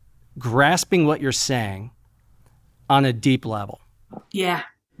grasping what you're saying on a deep level. Yeah.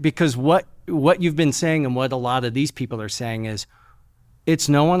 Because what you've been saying and what a lot of these people are saying is it's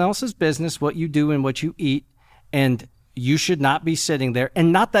no one else's business what you do and what you eat, and you should not be sitting there.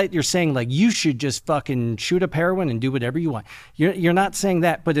 And not that you're saying like you should just fucking shoot up heroin and do whatever you want. You're not saying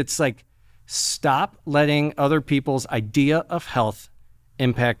that, but it's like, stop letting other people's idea of health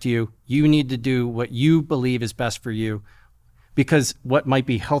impact you. You need to do what you believe is best for you, because what might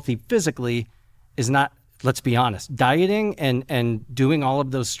be healthy physically is not, let's be honest, dieting and doing all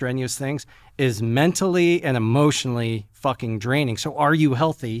of those strenuous things is mentally and emotionally fucking draining. So are you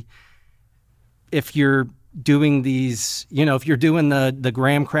healthy if you're doing these, if you're doing the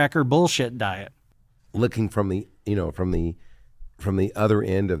graham cracker bullshit diet? Looking from the other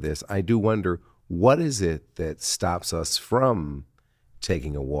end of this, I do wonder, what is it that stops us from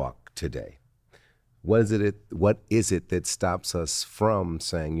taking a walk today? What is it that stops us from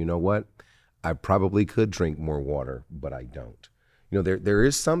saying, you know what, I probably could drink more water, but I don't? There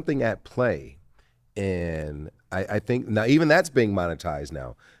is something at play, and I think now even that's being monetized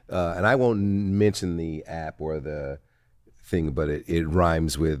now. And I won't mention the app or the thing, but it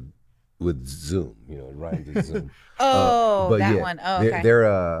rhymes with Zoom. It rhymes with Zoom. One. Oh, okay.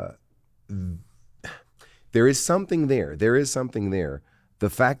 There is something there. There is something there. The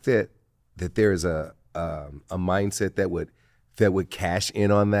fact that there is a mindset that would cash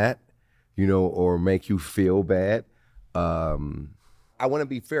in on that, or make you feel bad. I want to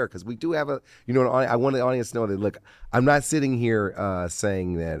be fair, because we do have I want the audience to know that, look, I'm not sitting here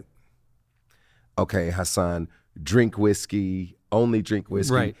saying that, okay, Hassan, drink whiskey, only drink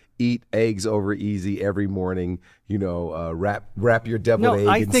whiskey, right, eat eggs over easy every morning, wrap your deviled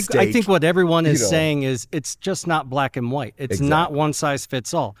egg in steak. I think what everyone is saying is it's just not black and white. It's not one size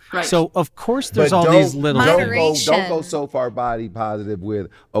fits all. Right. So of course there's all these little don't go so far body positive with,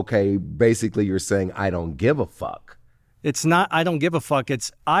 okay, basically you're saying I don't give a fuck. It's not I don't give a fuck.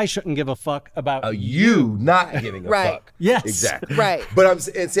 It's I shouldn't give a fuck about you not giving a Right. fuck. Yes. Exactly. Right. But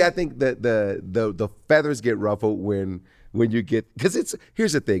I think that the feathers get ruffled when you get, because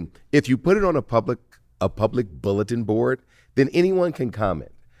here's the thing. If you put it on a public bulletin board, then anyone can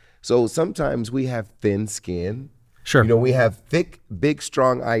comment. So sometimes we have thin skin. Sure. We have thick, big,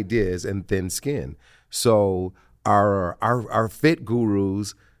 strong ideas and thin skin. So our fit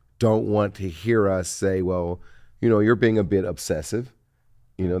gurus don't want to hear us say, well, you're being a bit obsessive.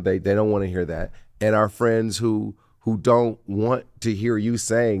 They don't want to hear that. And our friends who don't want to hear you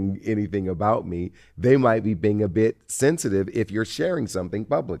saying anything about me, they might be being a bit sensitive if you're sharing something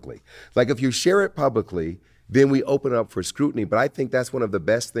publicly. Like if you share it publicly, then we open up for scrutiny. But I think that's one of the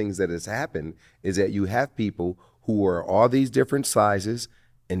best things that has happened, is that you have people who are all these different sizes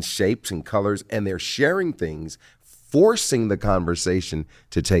and shapes and colors, and they're sharing things, forcing the conversation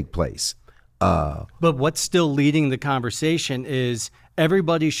to take place. But what's still leading the conversation is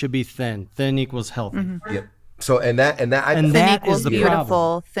everybody should be thin. Thin equals healthy. Mm-hmm. Yep. So and that Thin that equals is the beautiful.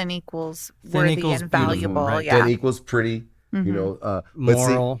 problem. Thin equals worthy equals and valuable. right. Yeah. That equals pretty. But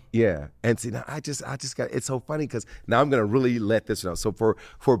Moral. See, yeah. And see, now I just got, it's so funny because now I'm gonna really let this know. So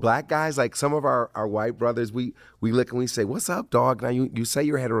for black guys, like some of our white brothers, we look and we say, "What's up, dog?" Now you say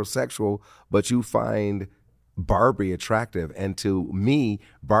you're heterosexual, but you find Barbie attractive, and to me,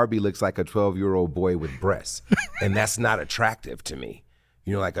 Barbie looks like a 12-year-old boy with breasts, and that's not attractive to me.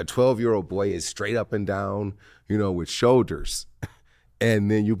 Like a 12-year-old boy is straight up and down, with shoulders,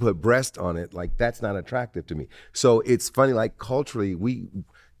 and then you put breast on it, like that's not attractive to me. So it's funny, like culturally,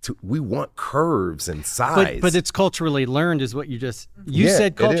 we want curves and size. But it's culturally learned, is what you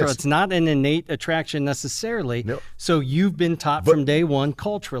said. Cultural. It's not an innate attraction necessarily. No. So you've been taught from day one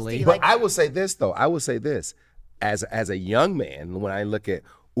culturally. But I will say this though. As a young man, when I look at,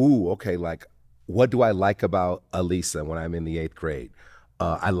 like, what do I like about Alisa when I'm in the 8th grade?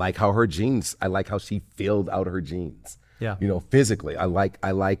 I like how she filled out her jeans. Yeah. Physically, I like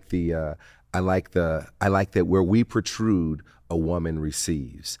that where we protrude, a woman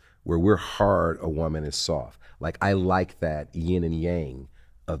receives. Where we're hard, a woman is soft. Like, I like that yin and yang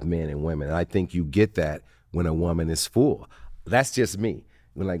of men and women. And I think you get that when a woman is full. That's just me.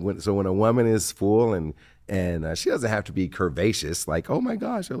 When a woman is full and she doesn't have to be curvaceous, like, oh my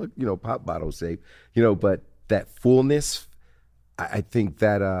gosh, I look, pop bottle shape, but that fullness, I think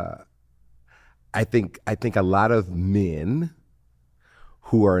a lot of men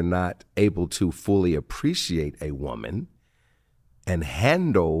who are not able to fully appreciate a woman and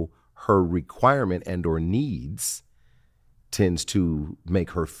handle her requirement and or needs tends to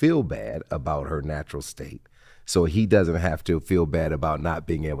make her feel bad about her natural state. So he doesn't have to feel bad about not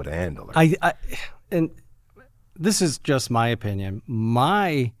being able to handle her. And this is just my opinion.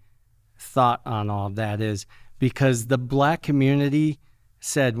 My thought on all of that is because the Black community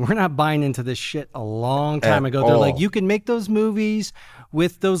said, we're not buying into this shit a long time ago. They're like, you can make those movies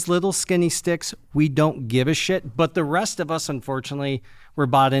with those little skinny sticks. We don't give a shit. But the rest of us, unfortunately, were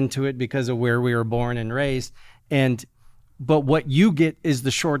bought into it because of where we were born and raised. But what you get is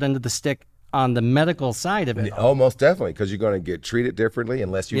the short end of the stick on the medical side of it. Almost definitely, because you're going to get treated differently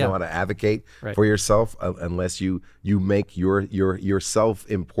unless you know how to advocate for yourself, unless you make yourself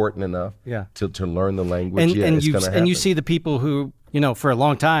important enough to learn the language. And you see the people who, for a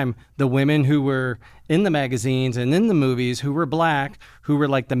long time, the women who were in the magazines and in the movies who were Black, who were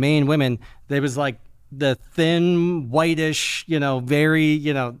like the main women, they was like the thin, whitish,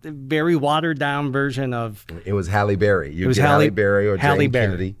 very watered down version of. It was Halle Berry. You get Halle Berry or Jane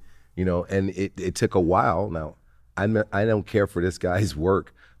Kennedy. And it took a while. Now, I don't care for this guy's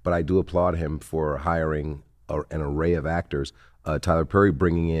work, but I do applaud him for hiring an array of actors. Tyler Perry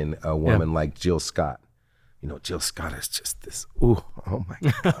bringing in a woman like Jill Scott. Jill Scott is just this, oh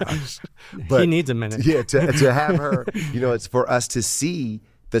my gosh. But he needs a minute. Yeah, to have her, it's for us to see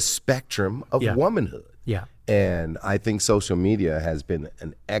the spectrum of womanhood. Yeah. And I think social media has been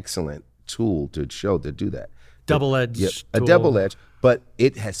an excellent tool to do that. Double-edged a double-edged, but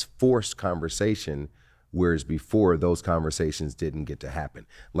it has forced conversation, whereas before those conversations didn't get to happen.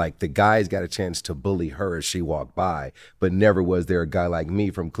 Like, the guys got a chance to bully her as she walked by, but never was there a guy like me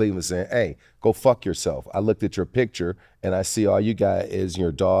from Cleveland saying, hey, go fuck yourself. I looked at your picture and I see all you got is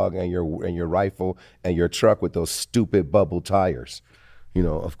your dog and your rifle and your truck with those stupid bubble tires.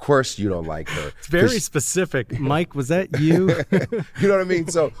 Of course you don't like her. It's very specific. Mike, was that you? You know what I mean?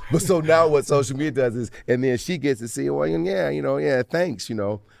 So now what social media does is, and then she gets to see, thanks.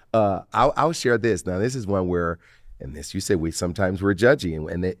 I'll share this. Now, this is one where, and this, you said sometimes we're judgy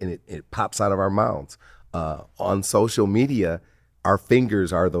and it pops out of our mouths. On social media, our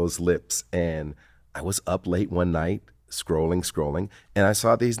fingers are those lips. And I was up late one night, scrolling, and I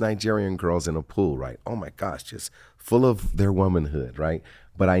saw these Nigerian girls in a pool, right? Oh my gosh, just full of their womanhood, right?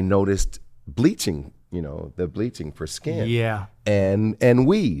 But I noticed bleaching, the bleaching for skin. Yeah. And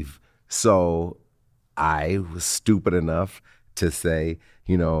weave. So I was stupid enough to say,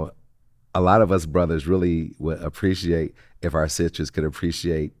 a lot of us brothers really would appreciate if our sisters could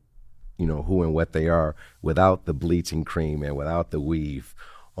appreciate, who and what they are without the bleaching cream and without the weave.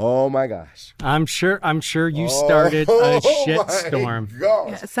 Oh my gosh. I'm sure you started a shitstorm.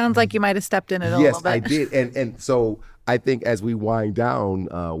 Yeah, it sounds like you might have stepped in it a little bit. Yes, I did. And so I think as we wind down,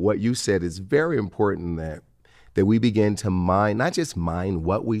 what you said is very important that we begin to mind, not just mind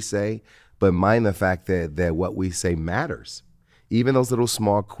what we say, but mind the fact that what we say matters. Even those little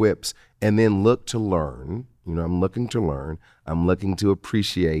small quips, and then look to learn. I'm looking to learn. I'm looking to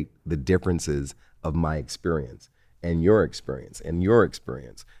appreciate the differences of my experience and your experience and your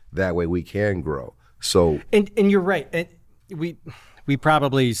experience. That way we can grow. So and you're right. And we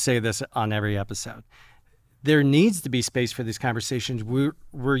probably say this on every episode. There needs to be space for these conversations where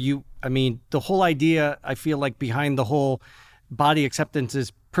the whole idea, I feel like, behind the whole body acceptance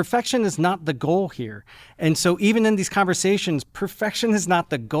is perfection is not the goal here. And so even in these conversations, perfection is not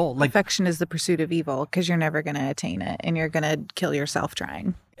the goal. Perfection is the pursuit of evil, because you're never going to attain it and you're going to kill yourself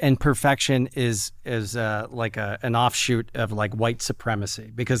trying. And perfection is like an offshoot of like white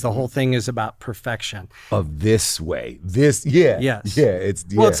supremacy, because the whole thing is about perfection. Of this way. Yes. Yeah.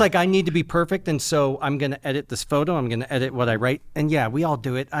 Well, it's like I need to be perfect, and so I'm going to edit this photo. I'm going to edit what I write. And yeah, we all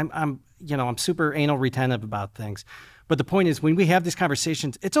do it. I'm super anal retentive about things. But the point is, when we have these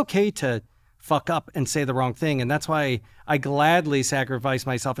conversations, it's okay to fuck up and say the wrong thing. And that's why I gladly sacrifice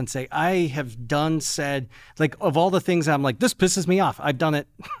myself and say, I have said, like, of all the things I'm like, this pisses me off. I've done it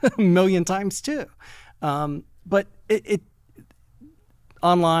a million times too. But it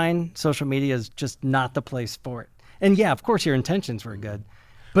online, social media is just not the place for it. And yeah, of course your intentions were good.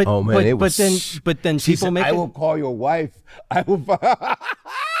 But, oh man, but then she people said, make I will call your wife. I will.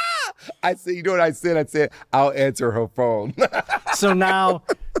 I said, you know what I said? I said, I'll answer her phone. So now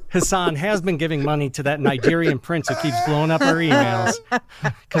Hassan has been giving money to that Nigerian prince who keeps blowing up our emails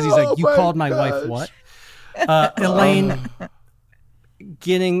because he's like, you called my wife what? Elaine,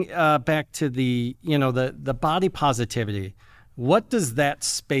 getting back to the body positivity, what does that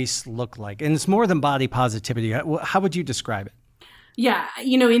space look like? And it's more than body positivity. How would you describe it? Yeah,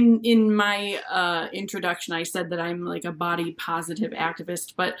 in my introduction, I said that I'm like a body positive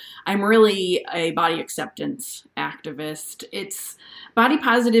activist, but I'm really a body acceptance activist. Body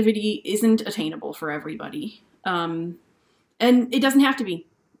positivity isn't attainable for everybody, and it doesn't have to be.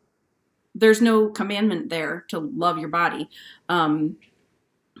 There's no commandment there to love your body,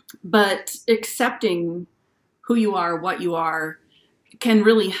 but accepting who you are, what you are, can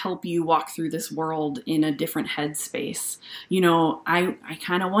really help you walk through this world in a different headspace. I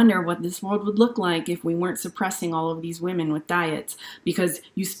kind of wonder what this world would look like if we weren't suppressing all of these women with diets, because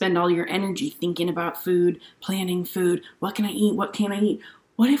you spend all your energy thinking about food, planning food, what can I eat, what can't I eat?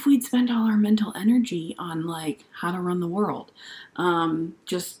 What if we'd spend all our mental energy on like how to run the world?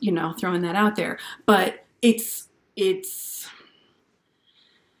 Just, throwing that out there. But it's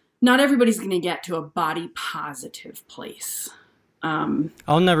not everybody's going to get to a body positive place.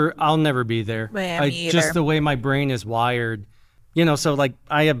 I'll never be there. Just the way my brain is wired, so like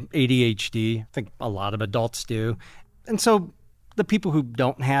I have ADHD. I think a lot of adults do. And so the people who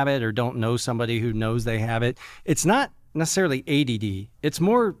don't have it or don't know somebody who knows they have it, it's not necessarily ADD. It's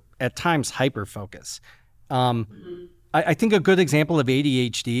more at times hyperfocus. I think a good example of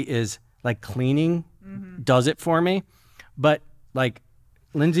ADHD is like cleaning does it for me. But like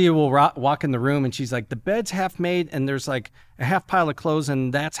Lindsay will walk in the room and she's like, the bed's half made and there's like a half pile of clothes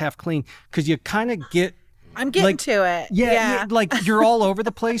and that's half clean. Because you kind of get... I'm getting to it. Yeah. Like you're all over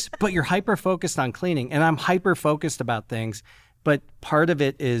the place, but you're hyper-focused on cleaning. And I'm hyper-focused about things. But part of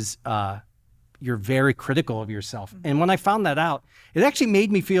it is you're very critical of yourself. And when I found that out, it actually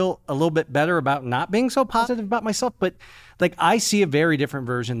made me feel a little bit better about not being so positive about myself. But like I see a very different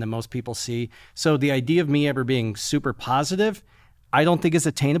version than most people see. So the idea of me ever being super positive, I don't think is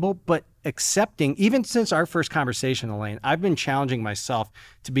attainable, but accepting, even since our first conversation, Elaine, I've been challenging myself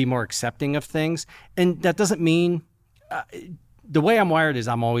to be more accepting of things. And that doesn't mean, the way I'm wired is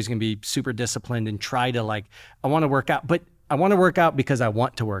I'm always going to be super disciplined and try to I want to work out, but I want to work out because I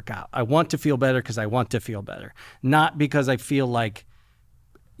want to work out. I want to feel better because I want to feel better, not because I feel like,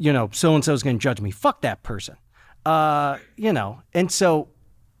 so-and-so is going to judge me. Fuck that person. And so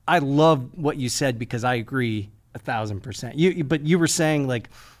I love what you said because I agree 1,000%. But you were saying like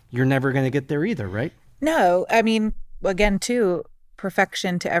you're never going to get there either, right? No, I mean, again, too,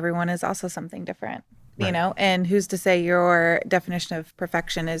 perfection to everyone is also something different, Right. And who's to say your definition of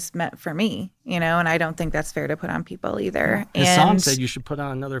perfection is meant for me, and I don't think that's fair to put on people either. Hassan said you should put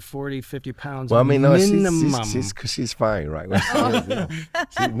on another 40, 50 pounds. Well, I mean, no, minimum. she's fine, right?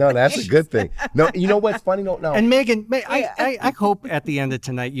 No, that's a good thing. No, you know what's funny? No. And Megan, I hope at the end of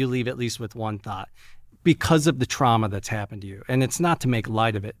tonight you leave at least with one thought. Because of the trauma that's happened to you. And it's not to make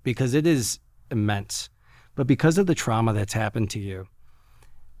light of it because it is immense. But because of the trauma that's happened to you,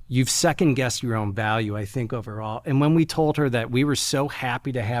 you've second guessed your own value, I think, overall. And when we told her that we were so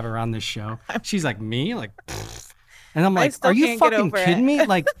happy to have her on this show, she's like, me? Like, pfft. And I'm like, are you fucking kidding me?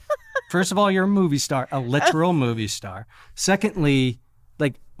 Like, first of all, you're a movie star, a literal movie star. Secondly,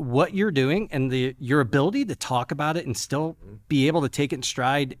 like what you're doing and your ability to talk about it and still be able to take it in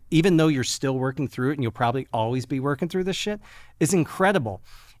stride, even though you're still working through it and you'll probably always be working through this shit, is incredible.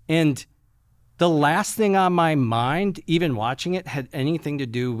 And the last thing on my mind, even watching it, had anything to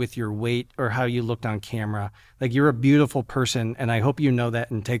do with your weight or how you looked on camera. Like you're a beautiful person and I hope you know that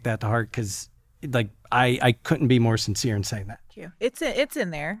and take that to heart because like I couldn't be more sincere in saying that. Thank you. It's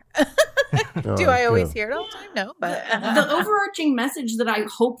in there. Do I always hear it all the time? No, but the overarching message that I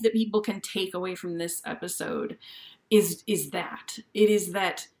hope that people can take away from this episode is that it is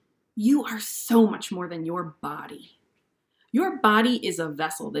that you are so much more than your body. Your body is a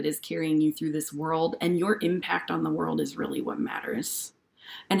vessel that is carrying you through this world, and your impact on the world is really what matters,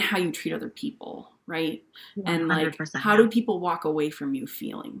 and how you treat other people, right? 100%. And like, how do people walk away from you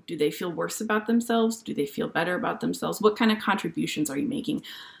feeling? Do they feel worse about themselves? Do they feel better about themselves? What kind of contributions are you making?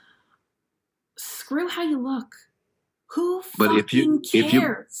 Screw how you look. Who But fucking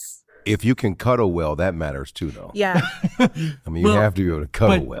cares? If you can cuddle well, that matters too, though. Yeah. I mean, you have to be able to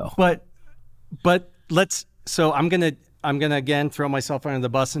cuddle well. But let's. So I'm gonna again throw myself under the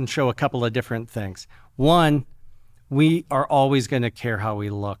bus and show a couple of different things. One, we are always going to care how we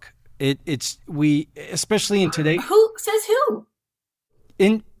look. We especially in today. Who says who?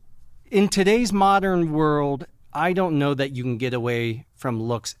 In today's modern world, I don't know that you can get away from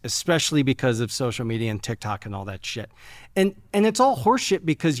looks, especially because of social media and TikTok and all that shit. And it's all horseshit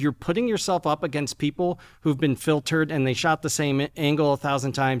because you're putting yourself up against people who've been filtered and they shot the same angle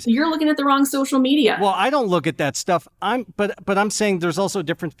 1,000 times. You're looking at the wrong social media. Well, I don't look at that stuff. But I'm saying there's also a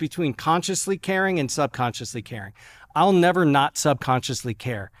difference between consciously caring and subconsciously caring. I'll never not subconsciously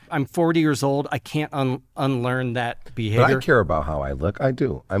care. I'm 40 years old. I can't unlearn that behavior. But I care about how I look. I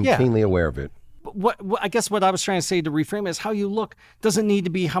do. I'm keenly aware of it. What I guess what I was trying to say to reframe is how you look doesn't need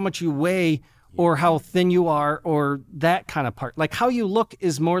to be how much you weigh or how thin you are or that kind of part. Like how you look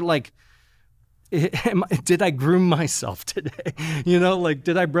is more like, did I groom myself today? You know, like,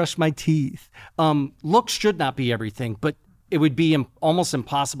 did I brush my teeth? Looks should not be everything, but it would be almost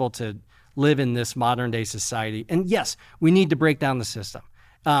impossible to live in this modern day society. And yes, we need to break down the system.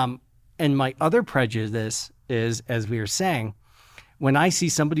 And my other prejudice is, as we were saying, when I see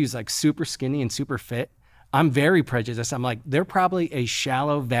somebody who's like super skinny and super fit, I'm very prejudiced. I'm like, they're probably a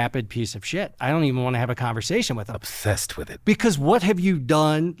shallow, vapid piece of shit. I don't even want to have a conversation with them. Obsessed with it. Because what have you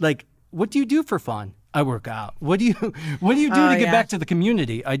done? Like, what do you do for fun? I work out. What do you do to get back to the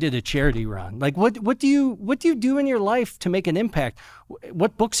community? I did a charity run. Like, what do you do in your life to make an impact?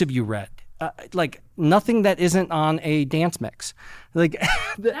 What books have you read? Like nothing that isn't on a dance mix. Like,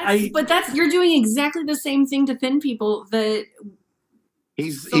 you're doing exactly the same thing to thin people that.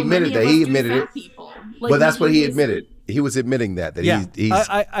 He admitted that. He admitted it. But that's what he admitted. He was admitting that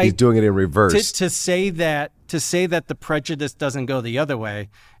he's doing it in reverse. To say that the prejudice doesn't go the other way,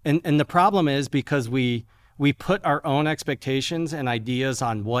 and the problem is because we put our own expectations and ideas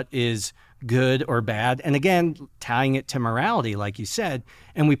on what is good or bad, and again tying it to morality, like you said,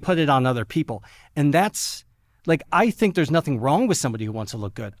 and we put it on other people, and that's. Like, I think there's nothing wrong with somebody who wants to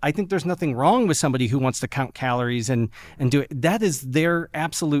look good. I think there's nothing wrong with somebody who wants to count calories and do it. That is their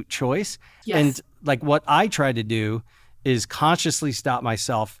absolute choice. Yes. And like what I try to do is consciously stop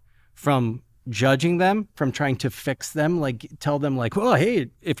myself from judging them, from trying to fix them, like tell them like, well, hey,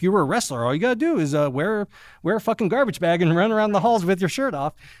 if you were a wrestler, all you got to do is wear a fucking garbage bag and run around the halls with your shirt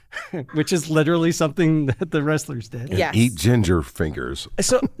off, which is literally something that the wrestlers did. Yes. Eat ginger fingers.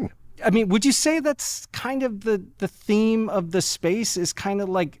 So... I mean, would you say that's kind of the theme of the space is kind of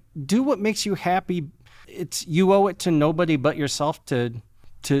like do what makes you happy? You owe it to nobody but yourself to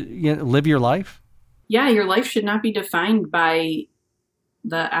live your life. Yeah, your life should not be defined by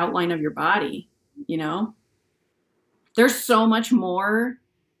the outline of your body. You know, there's so much more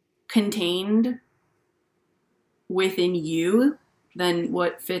contained within you than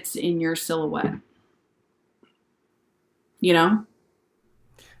what fits in your silhouette. You know.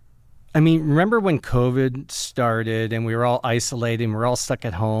 I mean, remember when COVID started and we were all isolated and we were all stuck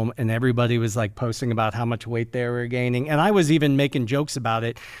at home and everybody was like posting about how much weight they were gaining. And I was even making jokes about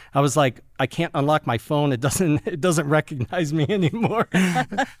it. I was like, I can't unlock my phone. It doesn't recognize me anymore.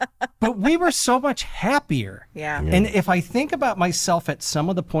 But we were so much happier. Yeah. And if I think about myself at some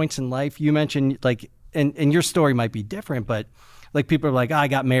of the points in life, you mentioned like, and your story might be different, but like people are like, I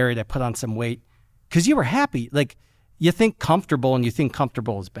got married, I put on some weight because you were happy. Like, you think comfortable and you think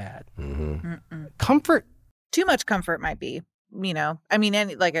comfortable is bad. Mm-hmm. Comfort. Too much comfort might be, you know, I mean,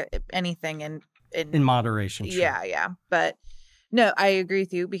 anything in moderation. Sure. Yeah. But no, I agree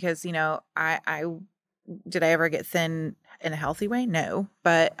with you because, you know, did I ever get thin in a healthy way? No.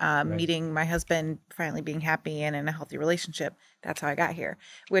 But meeting my husband, finally being happy and in a healthy relationship, that's how I got here,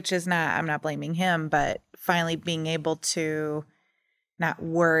 which is I'm not blaming him, but finally being able to not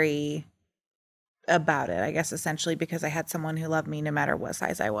worry about it, I guess, essentially because I had someone who loved me no matter what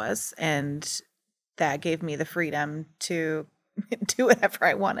size I was. And that gave me the freedom to do whatever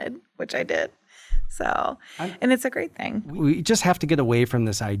I wanted, which I did. So, and it's a great thing. We just have to get away from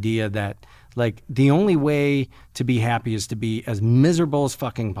this idea that like the only way to be happy is to be as miserable as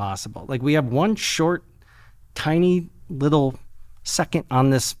fucking possible. Like we have one short, tiny little second on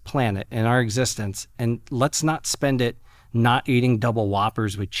this planet in our existence, and let's not spend it not eating double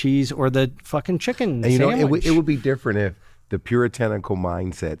Whoppers with cheese or the fucking chicken and, you sandwich. know, it would be different if the puritanical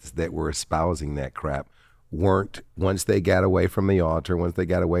mindsets that were espousing that crap weren't, once they got away from the altar, once they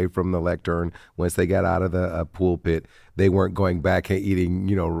got away from the lectern, once they got out of the pulpit, they weren't going back and eating,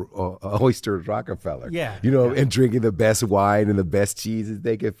 oysters Rockefeller. Yeah. And drinking the best wine and the best cheeses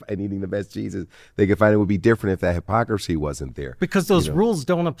and eating the best cheeses they could find. It would be different if that hypocrisy wasn't there. Because those rules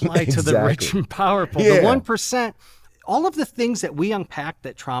don't apply to the rich and powerful. Yeah. The 1%, all of the things that we unpack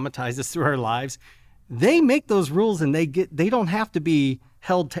that traumatize us through our lives, they make those rules and they don't have to be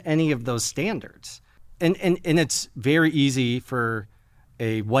held to any of those standards. And it's very easy for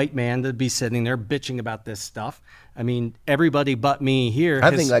a white man to be sitting there bitching about this stuff. I mean, everybody but me here.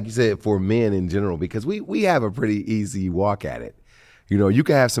 I think, like you said, for men in general, because we have a pretty easy walk at it. You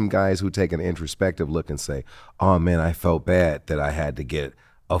can have some guys who take an introspective look and say, oh, man, I felt bad that I had to get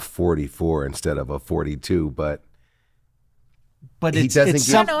a 44 instead of a 42. But he doesn't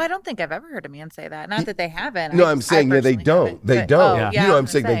get... No, I don't think I've ever heard a man say that. Not that they haven't. No, I'm saying that they don't. They don't. Oh, yeah, I'm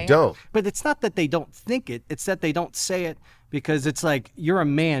saying they don't. But it's not that they don't think it. It's that they don't say it because it's like, you're a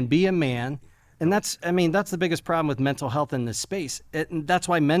man, be a man. And that's the biggest problem with mental health in this space. And that's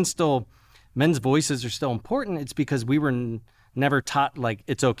why men's voices are still important. It's because we were never taught, like,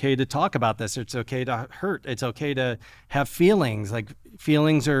 it's okay to talk about this. It's okay to hurt. It's okay to have feelings. Like,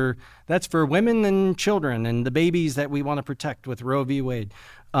 feelings that's for women and children and the babies that we want to protect with Roe v. Wade.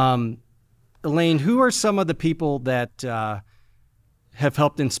 Elaine, who are some of the people that have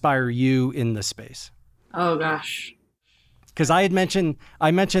helped inspire you in this space? Oh, gosh. Because I mentioned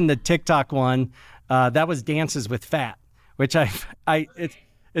the TikTok one. That was Dances with Fat, which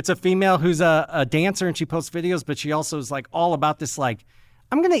it's a female who's a dancer and she posts videos, but she also is like all about this, like,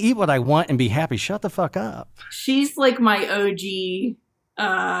 I'm going to eat what I want and be happy. Shut the fuck up. She's like my OG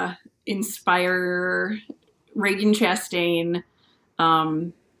inspirer, Reagan Chastain.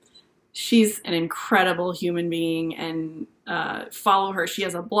 She's an incredible human being, and follow her. She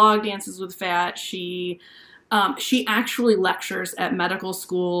has a blog, Dances with Fat. She actually lectures at medical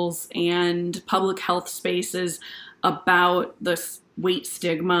schools and public health spaces about the weight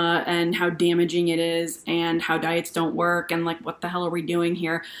stigma and how damaging it is and how diets don't work and like, what the hell are we doing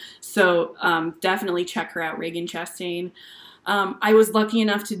here? So definitely check her out, Reagan Chastain. I was lucky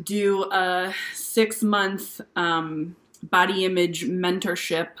enough to do a 6-month body image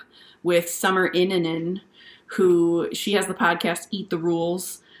mentorship with Summer Innanen, she has the podcast Eat the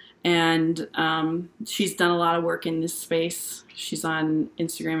Rules. And she's done a lot of work in this space. She's on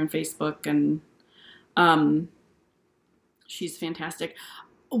Instagram and Facebook, and she's fantastic.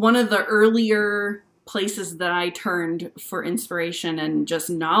 One of the earlier places that I turned for inspiration and just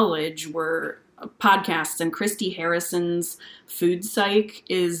knowledge were podcasts, and Christy Harrison's Food Psych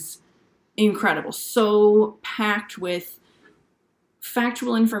is incredible. So packed with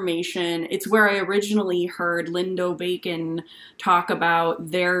factual information. It's where I originally heard Lindo Bacon talk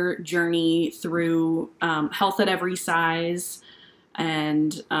about their journey through health at every size.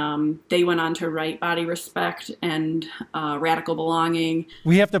 And they went on to write Body Respect and Radical Belonging.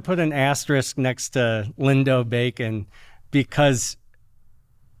 We have to put an asterisk next to Lindo Bacon because,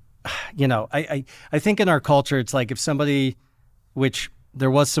 I think in our culture, it's like if somebody, which there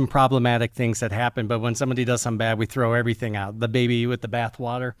was some problematic things that happened, but when somebody does something bad, we throw everything out, the baby with the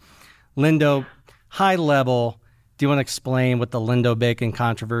bathwater. Lindo, high level, do you want to explain what the Lindo Bacon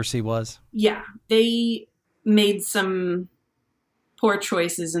controversy was? Yeah, they made some poor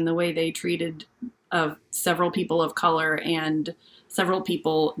choices in the way they treated several people of color and several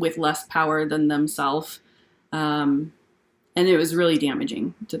people with less power than themselves. And it was really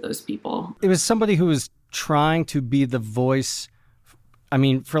damaging to those people. It was somebody who was trying to be the voice,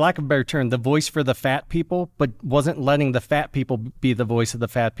 for lack of a better term, the voice for the fat people, but wasn't letting the fat people be the voice of the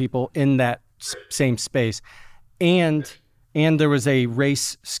fat people in that same space. And there was a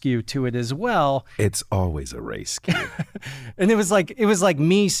race skew to it as well. It's always a race skew. And it was like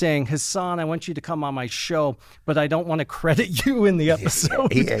me saying, Hassan, I want you to come on my show, but I don't want to credit you in the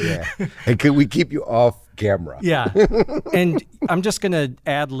episode. Yeah. And could we keep you off camera? Yeah. And I'm just going to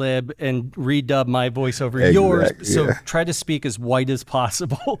ad lib and redub my voice over yours. So try to speak as white as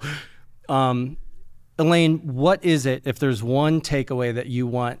possible. Elaine, what is it, if there's one takeaway that you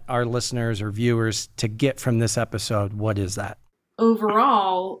want our listeners or viewers to get from this episode, what is that?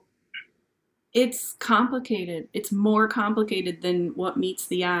 Overall, it's complicated. It's more complicated than what meets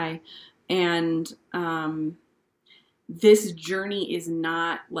the eye. And this journey is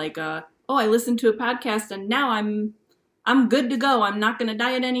not like I listened to a podcast and now I'm good to go. I'm not going to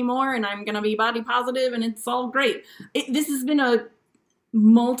diet anymore and I'm going to be body positive and it's all great. This has been a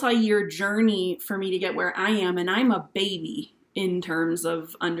multi-year journey for me to get where I am, and I'm a baby in terms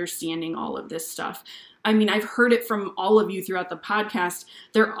of understanding all of this stuff. I mean, I've heard it from all of you throughout the podcast.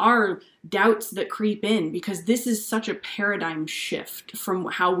 There are doubts that creep in because this is such a paradigm shift from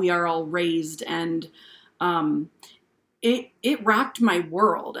how we are all raised, and it rocked my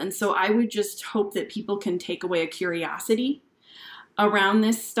world. And so I would just hope that people can take away a curiosity around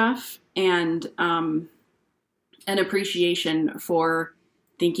this stuff and an appreciation for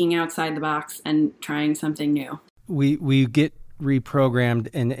thinking outside the box and trying something new. We get reprogrammed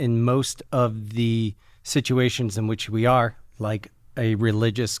in most of the situations in which we are, like a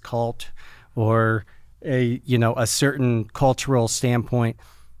religious cult or a certain cultural standpoint,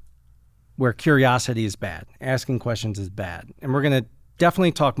 where curiosity is bad, asking questions is bad. And we're going to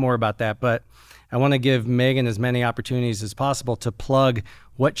definitely talk more about that, but I want to give Megan as many opportunities as possible to plug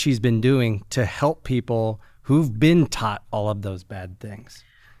what she's been doing to help people who've been taught all of those bad things.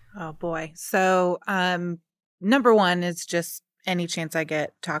 Oh boy. So, number one is just any chance I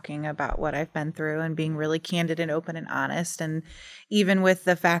get talking about what I've been through and being really candid and open and honest. And even with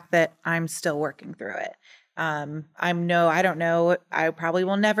the fact that I'm still working through it. I don't know. I probably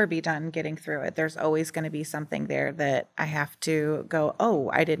will never be done getting through it. There's always going to be something there that I have to go,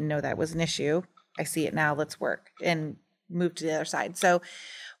 oh, I didn't know that was an issue. I see it now. Let's work and move to the other side. So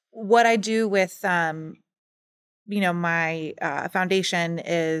what I do with, my foundation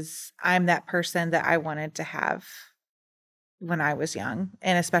is I'm that person that I wanted to have when I was young,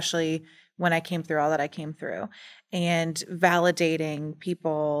 and especially when I came through all that I came through, and validating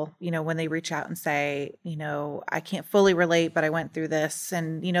people, when they reach out and say, I can't fully relate, but I went through this.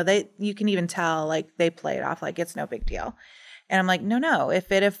 And, you can even tell, like, they play it off like it's no big deal. And I'm like, no,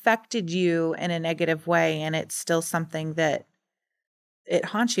 if it affected you in a negative way and it's still something that it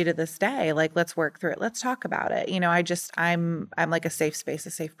haunts you to this day, like, let's work through it. Let's talk about it. I'm like a safe space,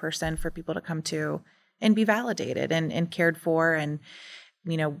 a safe person for people to come to and be validated and cared for, and,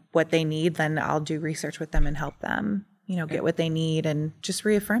 what they need, then I'll do research with them and help them, get what they need and just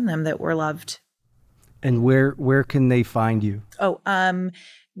reaffirm them that we're loved. And where can they find you?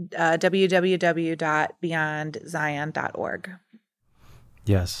 www.beyondzion.org.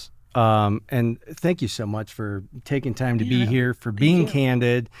 Yes. And thank you so much for taking time to be here, for being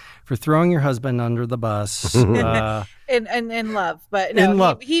candid, for throwing your husband under the bus. In love, but no, in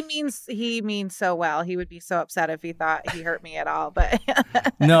love. He means so well. He would be so upset if he thought he hurt me at all. But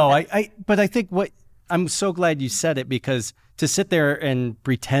no, but I think I'm so glad you said it, because to sit there and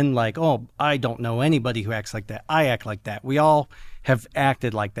pretend like, oh, I don't know anybody who acts like that. I act like that. We all have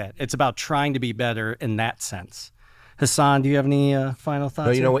acted like that. It's about trying to be better in that sense. Hassan, do you have any final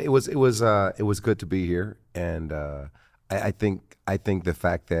thoughts? No, it was good to be here, and I think the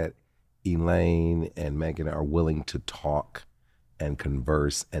fact that Elaine and Megan are willing to talk and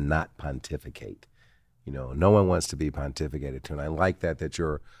converse and not pontificate. No one wants to be pontificated to, and I like that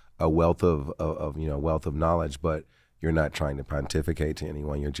you're a wealth of knowledge, but you're not trying to pontificate to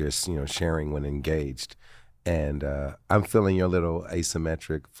anyone. You're just sharing when engaged. And I'm feeling your little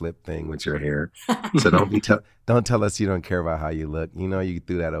asymmetric flip thing with your hair. So don't tell us you don't care about how you look. You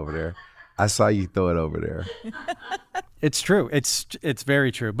threw that over there. I saw you throw it over there. It's true. It's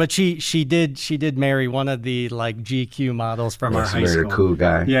very true. But she did marry one of the GQ models from our high school. A cool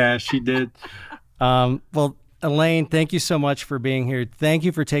guy. Yeah, she did. Well, Elaine, thank you so much for being here. Thank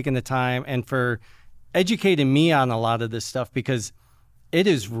you for taking the time and for educating me on a lot of this stuff, because it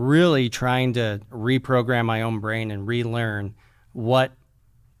is really trying to reprogram my own brain and relearn what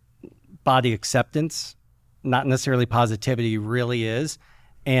body acceptance, not necessarily positivity, really is.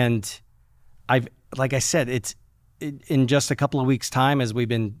 And like I said, in just a couple of weeks' time, as we've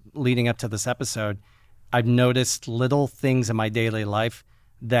been leading up to this episode, I've noticed little things in my daily life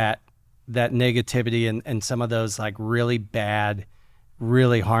that negativity and some of those really bad,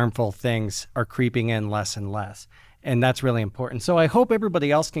 really harmful things are creeping in less and less. And that's really important. So I hope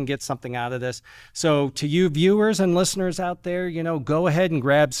everybody else can get something out of this. So to you viewers and listeners out there, go ahead and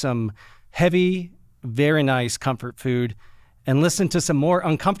grab some heavy, very nice comfort food and listen to some more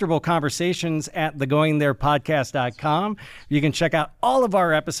uncomfortable conversations at thegoingtherepodcast.com. You can check out all of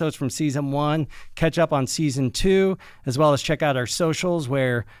our episodes from season 1, catch up on season 2, as well as check out our socials,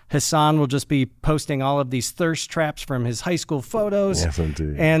 where Hassan will just be posting all of these thirst traps from his high school photos. Yes,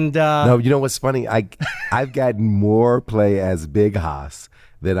 indeed. And no, you know what's funny? I've gotten more play as Big Haas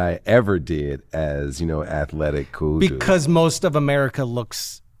than I ever did as, athletic cool dude. Because most of America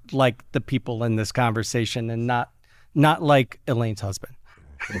looks like the people in this conversation and not like Elaine's husband.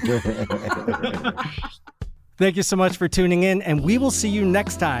 Thank you so much for tuning in, and we will see you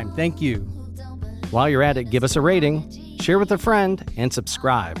next time. Thank you. While you're at it, give us a rating, share with a friend, and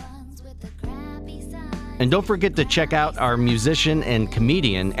subscribe. And don't forget to check out our musician and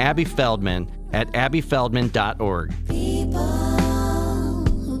comedian, Abby Feldman, at abbyfeldman.org. People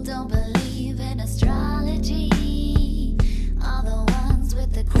who don't believe in astrology are the ones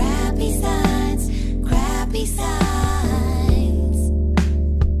with the crappy signs, crappy signs.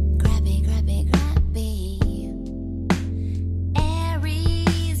 Crappy, crappy, crappy.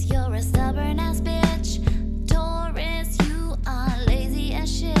 Aries, you're a stubborn ass bitch. Taurus, you are lazy as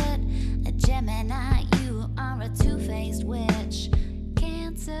shit. A Gemini, you are a two-faced witch.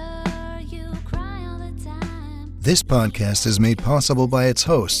 Cancer, you cry all the time. This podcast is made possible by its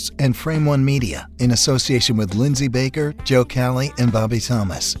hosts and Frame One Media in association with Lindsay Baker, Joe Calley, and Bobby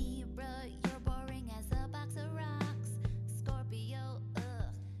Thomas.